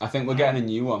 I think we're getting a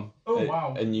new one. Oh,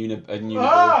 wow. A new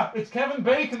it's Kevin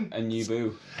Bacon. A new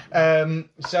boo.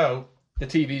 So The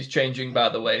TV's changing, by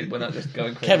the way. We're not just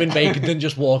going crazy. Kevin Bacon didn't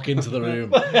just walk into the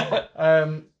room.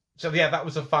 So yeah, that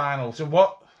was the final. So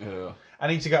what? Yeah. I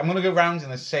need to go. I'm going to go round in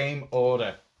the same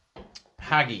order.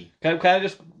 Haggy. Can I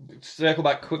just circle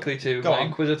back quickly to Go my on.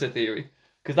 Inquisitor theory?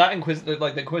 Because that Inquisitor,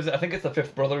 like the Inquisitor, I think it's the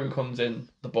fifth brother who comes in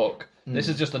the book. This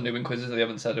is just a new Inquisitor. They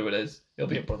haven't said who it is. He'll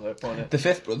be a brother, won't it? The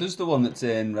fifth brother's the one that's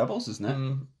in Rebels, isn't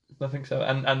it? I think so.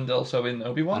 And also in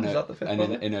Obi-Wan. Is that the fifth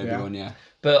brother? In Obi-Wan, yeah.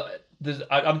 But there's,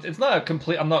 it's not a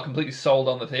complete. I'm not completely sold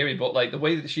on the theory, but like the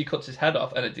way that she cuts his head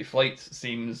off and it deflates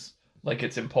seems like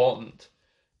it's important.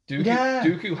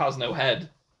 Dooku has no head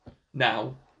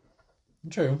now,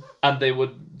 True. and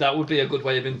that would be a good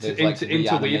way of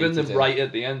interweaving them him. right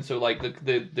at the end. So like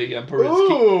the Emperor's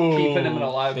keeping him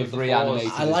alive They've with the reanimated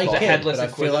Force. I like The it, headless but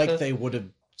I feel like Inquisitor. they would have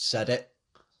said it.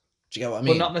 Do you get what I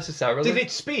mean? But not necessarily. Did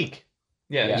it speak?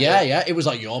 Yeah. Yeah. It was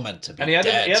like, you're meant to be And he had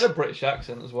dead. a British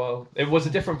accent as well. It was a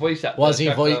different voice actor. Was he?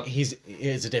 checked out. He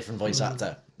is a different voice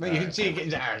actor. Well, you can see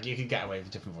you can get away with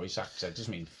different voice actors. It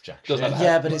doesn't mean jack Doesn't shit. matter.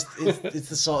 Yeah, but it's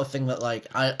the sort of thing that like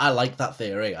I like that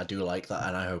theory. I do like that,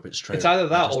 and I hope it's true. It's either I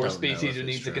that just or a don't know species if who it's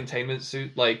needs a true. containment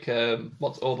suit, like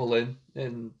what's Oberlin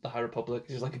in the High Republic?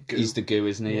 He's like a goo. He's the goo,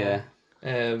 isn't he? Yeah.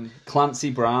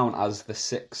 Clancy Brown as the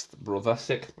sixth brother.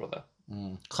 Sixth brother.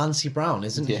 Clancy Brown,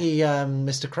 isn't Yeah. he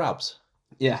Mr. Krabs?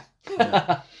 Yeah.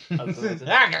 That's amazing.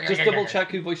 Just double check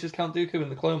who voices Count Dooku in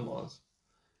the Clone Wars.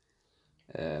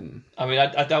 I mean,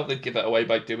 I doubt they'd give it away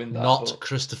by doing that. Not but...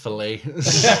 Christopher Lee.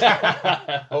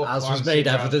 Oh, As was Clancy made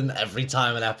Brown. evident every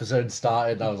time an episode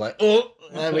started. I was like, oh,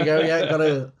 there we go. Yeah,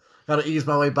 gotta ease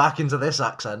my way back into this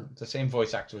accent. It's the same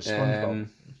voice actor as SpongeBob.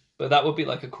 But that would be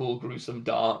like a cool, gruesome,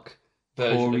 dark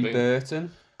version Corey of it.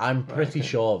 Burton. I'm pretty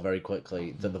sure, very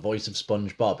quickly, that the voice of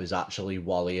SpongeBob is actually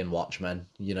Wally in Watchmen.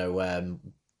 You know,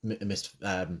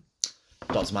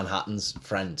 Dr. Manhattan's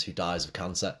friend who dies of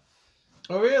cancer.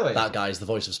 Oh, really? That guy is the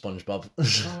voice of SpongeBob.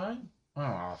 All right. Oh,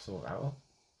 I'll sort that out.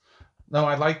 No,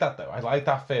 I like that though. I like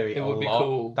that theory. It would be lot.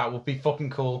 cool. That would be fucking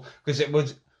cool because it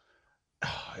would.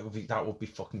 Oh, it would be. That would be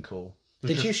fucking cool.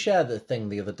 Did you share the thing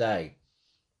the other day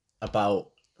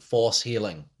about force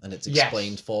healing and it's Yes.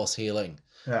 explained force healing?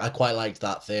 Yeah. I quite liked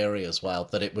that theory as well.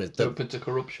 That it was Open to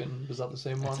corruption. Was that the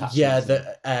same one? yeah,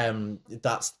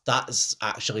 that's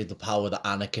actually the power that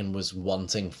Anakin was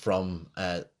wanting from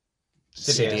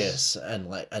Sidious,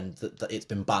 and that it's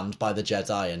been banned by the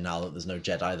Jedi, and now that there's no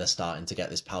Jedi, they're starting to get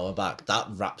this power back. That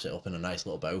wraps it up in a nice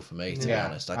little bow for me, to be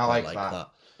honest. I quite like that.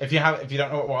 If you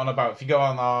don't know what we're on about, if you go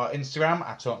on our Instagram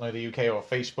at Don't Know the UK or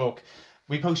Facebook,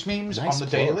 we post memes Nice on the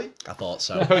plug. daily. I thought We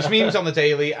so. post memes on the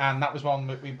daily, and that was one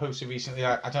that we posted recently.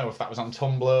 I don't know if that was on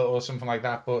Tumblr or something like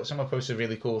that, but someone posted a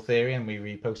really cool theory and we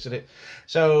reposted it.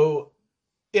 So,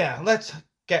 yeah, let's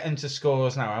get into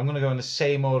scores now. I'm going to go in the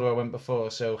same order I went before.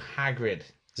 So, Hagrid,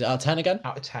 Is it out of 10 again?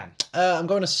 out of 10. I'm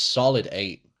going a solid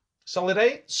 8. Solid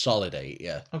 8? Solid 8,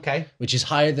 yeah. Okay. Which is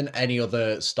higher than any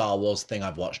other Star Wars thing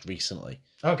I've watched recently.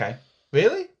 Okay.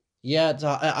 Really? Yeah,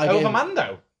 I Over gave-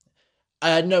 Mando?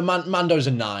 No, Mando's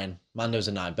a 9. Mando's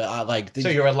a 9, but I like... So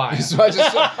you're a liar. So I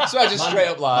just straight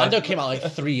up lied. Mando came out like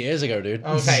 3 years ago, dude.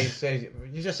 Okay, so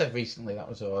you just said recently, that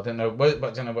was all. I don't know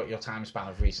what your time span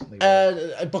of recently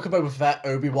was. Book of Boba Fett,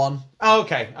 Obi-Wan. Oh,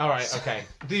 okay, alright, okay.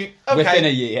 Okay. Within a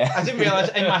year. I didn't realise,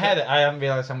 in my head, I hadn't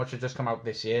realised how much had just come out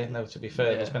this year. No, to be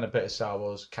fair, there's been a bit of Star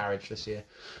Wars carriage this year.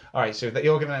 Alright, so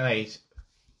you're giving it an 8.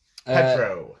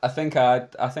 Pedro. I think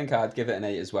I'd give it an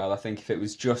 8 as well. I think if it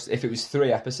was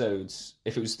 3 episodes,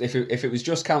 if it was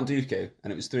just Count Dooku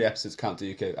and it was 3 episodes of Count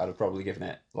Dooku, I'd have probably given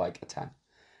it like a 10.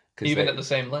 Even at the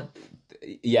same length.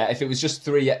 Yeah, if it was just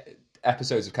 3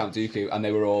 episodes of Count Dooku and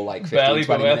they were all like 15, Barely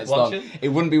 20 worth minutes long, watching. it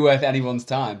wouldn't be worth anyone's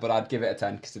time, but I'd give it a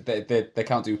 10 because the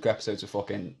Count Dooku episodes were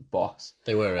fucking boss.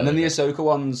 They were really And then the good. Ahsoka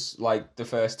ones, like the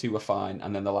first 2 were fine,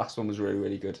 and then the last one was really,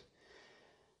 really good.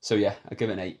 So yeah, I'd give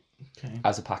it an 8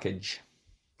 as a package.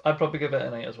 I'd probably give it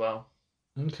an 8 as well.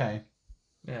 Okay.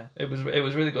 Yeah, it was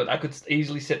really good. I could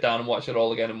easily sit down and watch it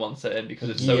all again in one sitting because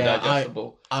it's so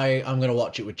digestible. I'm gonna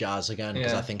watch it with Jazz again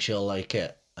because Yeah. I think she'll like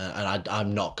it, and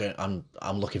I'm not going.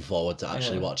 I'm looking forward to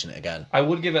actually watching it again. I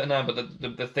would give it a 9,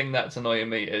 but the thing that's annoying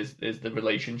me is the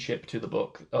relationship to the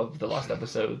book of the last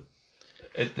episode.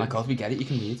 My God, we get it. You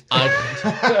can read.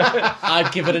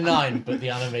 I'd give it a 9, but the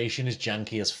animation is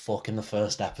janky as fuck in the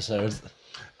first episode.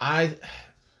 I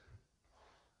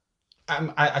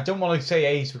don't want to say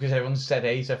 8 because everyone said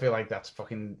 8. I feel like that's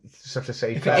fucking such a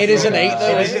safe bet. It is an 8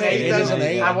 though. It is an 8. It is an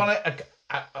 8. I want to.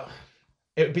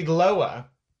 It would be lower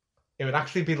it would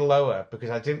actually be lower because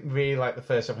I didn't really like the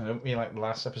first episode. I didn't really like the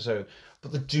last episode.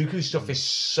 But the Dooku stuff is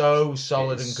so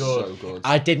solid and good. So good.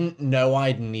 I didn't know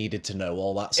I needed to know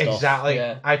all that stuff. Exactly.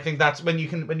 Yeah. I think that's when you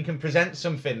can present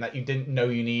something that you didn't know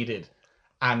you needed,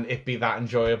 and it be that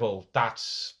enjoyable.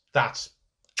 That's.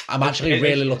 I'm actually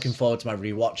really looking forward to my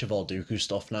rewatch of all Dooku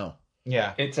stuff now.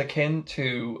 Yeah. It's akin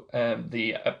to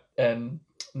the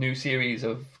new series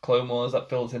of Clone Wars that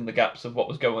fills in the gaps of what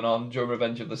was going on during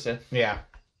Revenge of the Sith. Yeah.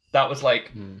 That was like,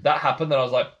 that happened, and I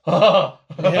was like, oh!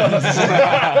 Didn't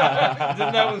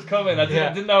know it was coming. I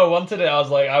didn't know I wanted it. I was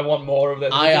like, I want more of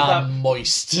this. I am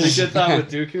moist. We did that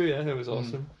with Dooku, yeah, it was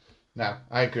awesome. No,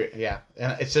 I agree. Yeah.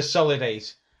 And it's a solid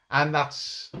 8. And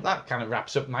that kind of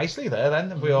wraps up nicely there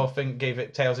then. We all gave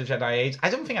it Tales of Jedi 8. I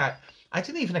don't think I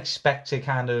didn't even expect to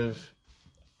kind of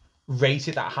rate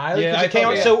it that highly because it came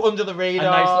out so under the radar. A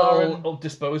nice little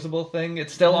disposable thing.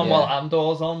 It's still on while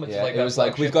Andor's on. Which is like it was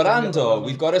like, we've got Andor,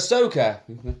 we've got Ahsoka,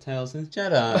 we've got Tales of the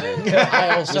Jedi.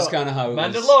 I also That's kind of how it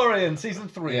was. Mandalorian season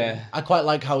 3. Yeah. I quite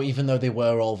like how even though they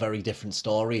were all very different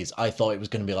stories, I thought it was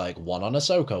going to be like one on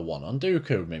Ahsoka, one on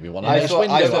Dooku, maybe one on Mace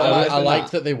Windu. I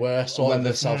liked that they were sort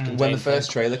of self-contained. When the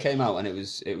first trailer came out and it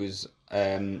was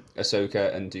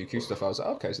Ahsoka and Dooku stuff, I was like,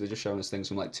 okay, so they're just showing us things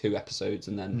from like 2 episodes,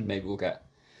 and then maybe we'll get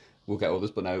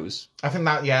others. But no, it was. I think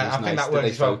that Nice that they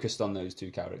works well. focused on those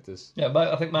 2 characters. Yeah,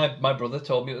 I think my brother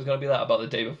told me it was going to be that about the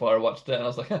day before I watched it, and I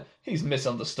was like, he's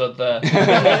misunderstood there. It's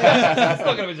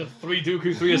not going to be just 3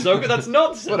 Dooku, 3 Ahsoka. That's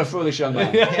nonsense. What a foolish young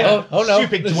man. Oh no,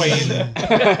 Stupid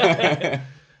Dwayne.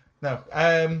 No,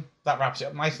 that wraps it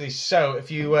up nicely. So, if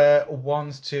you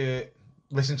want to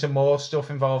listen to more stuff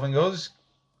involving us,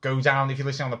 go down. If you're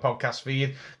listening on the podcast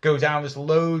feed, go down. There's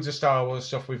loads of Star Wars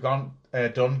stuff we've done.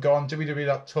 Go on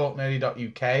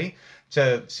www.talknerdy.uk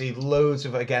to see loads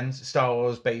of, again, Star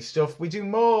Wars based stuff. We do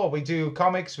more. We do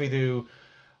comics. We do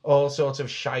all sorts of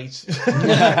shite.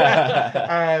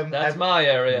 That's my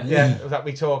area. Yeah, that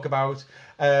we talk about.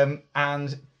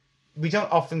 And we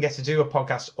don't often get to do a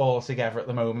podcast all together at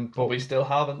the moment, but We still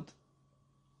haven't.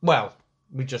 well,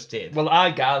 we just did. Well,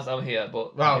 Gaz, I'm here,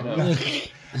 but Well, you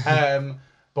know.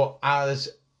 But as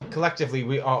collectively,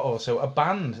 we are also a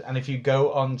band. And if you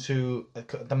go onto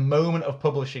the moment of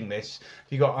publishing this,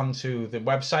 if you go onto the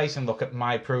website and look at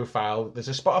my profile, there's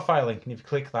a Spotify link. And if you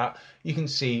click that, you can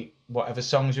see whatever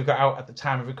songs we've got out at the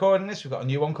time of recording this. We've got a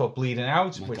new one called Bleeding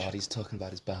Out. Oh my God, he's talking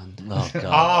about his band. Oh god,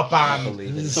 our band.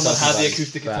 Someone had the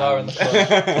acoustic guitar in the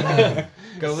front.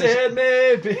 Go listen. Said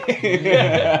maybe.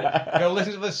 Go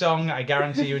listen to the song. I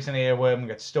guarantee you it's an earworm and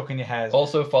gets stuck in your head.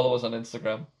 Also follow us on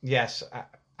Instagram. Yes,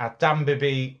 at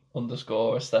DanBibby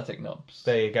 _aesthetic knobs.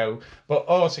 There you go. But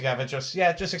all together, just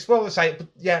explore the site. But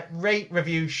rate,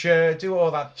 review, share, do all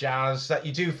that jazz that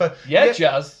you do for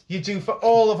jazz. You do for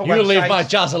all of our you websites. leave my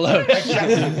jazz alone.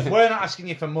 Exactly. We're not asking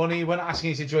you for money. We're not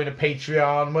asking you to join a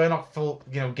Patreon. We're not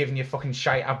giving you fucking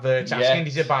shite adverts. Asking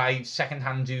you to buy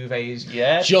second-hand duvets.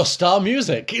 Yeah. Just our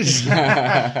music.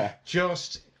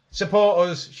 Just support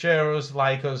us, share us,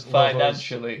 like us,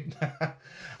 Financially. love us.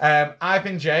 I've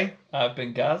been Jay. I've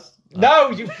been Gaz.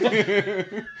 No, you.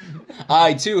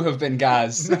 I too have been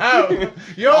Gaz. No,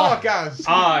 you're not Gaz.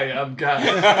 I am Gaz.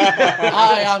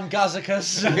 I am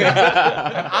Gazicus.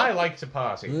 I like to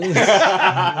party.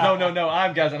 No,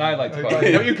 I'm Gaz and I like to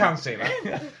party. No, you can't say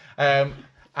that.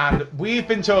 And we've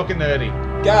been talking nerdy.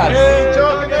 Gaz.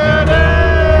 Talking nerdy.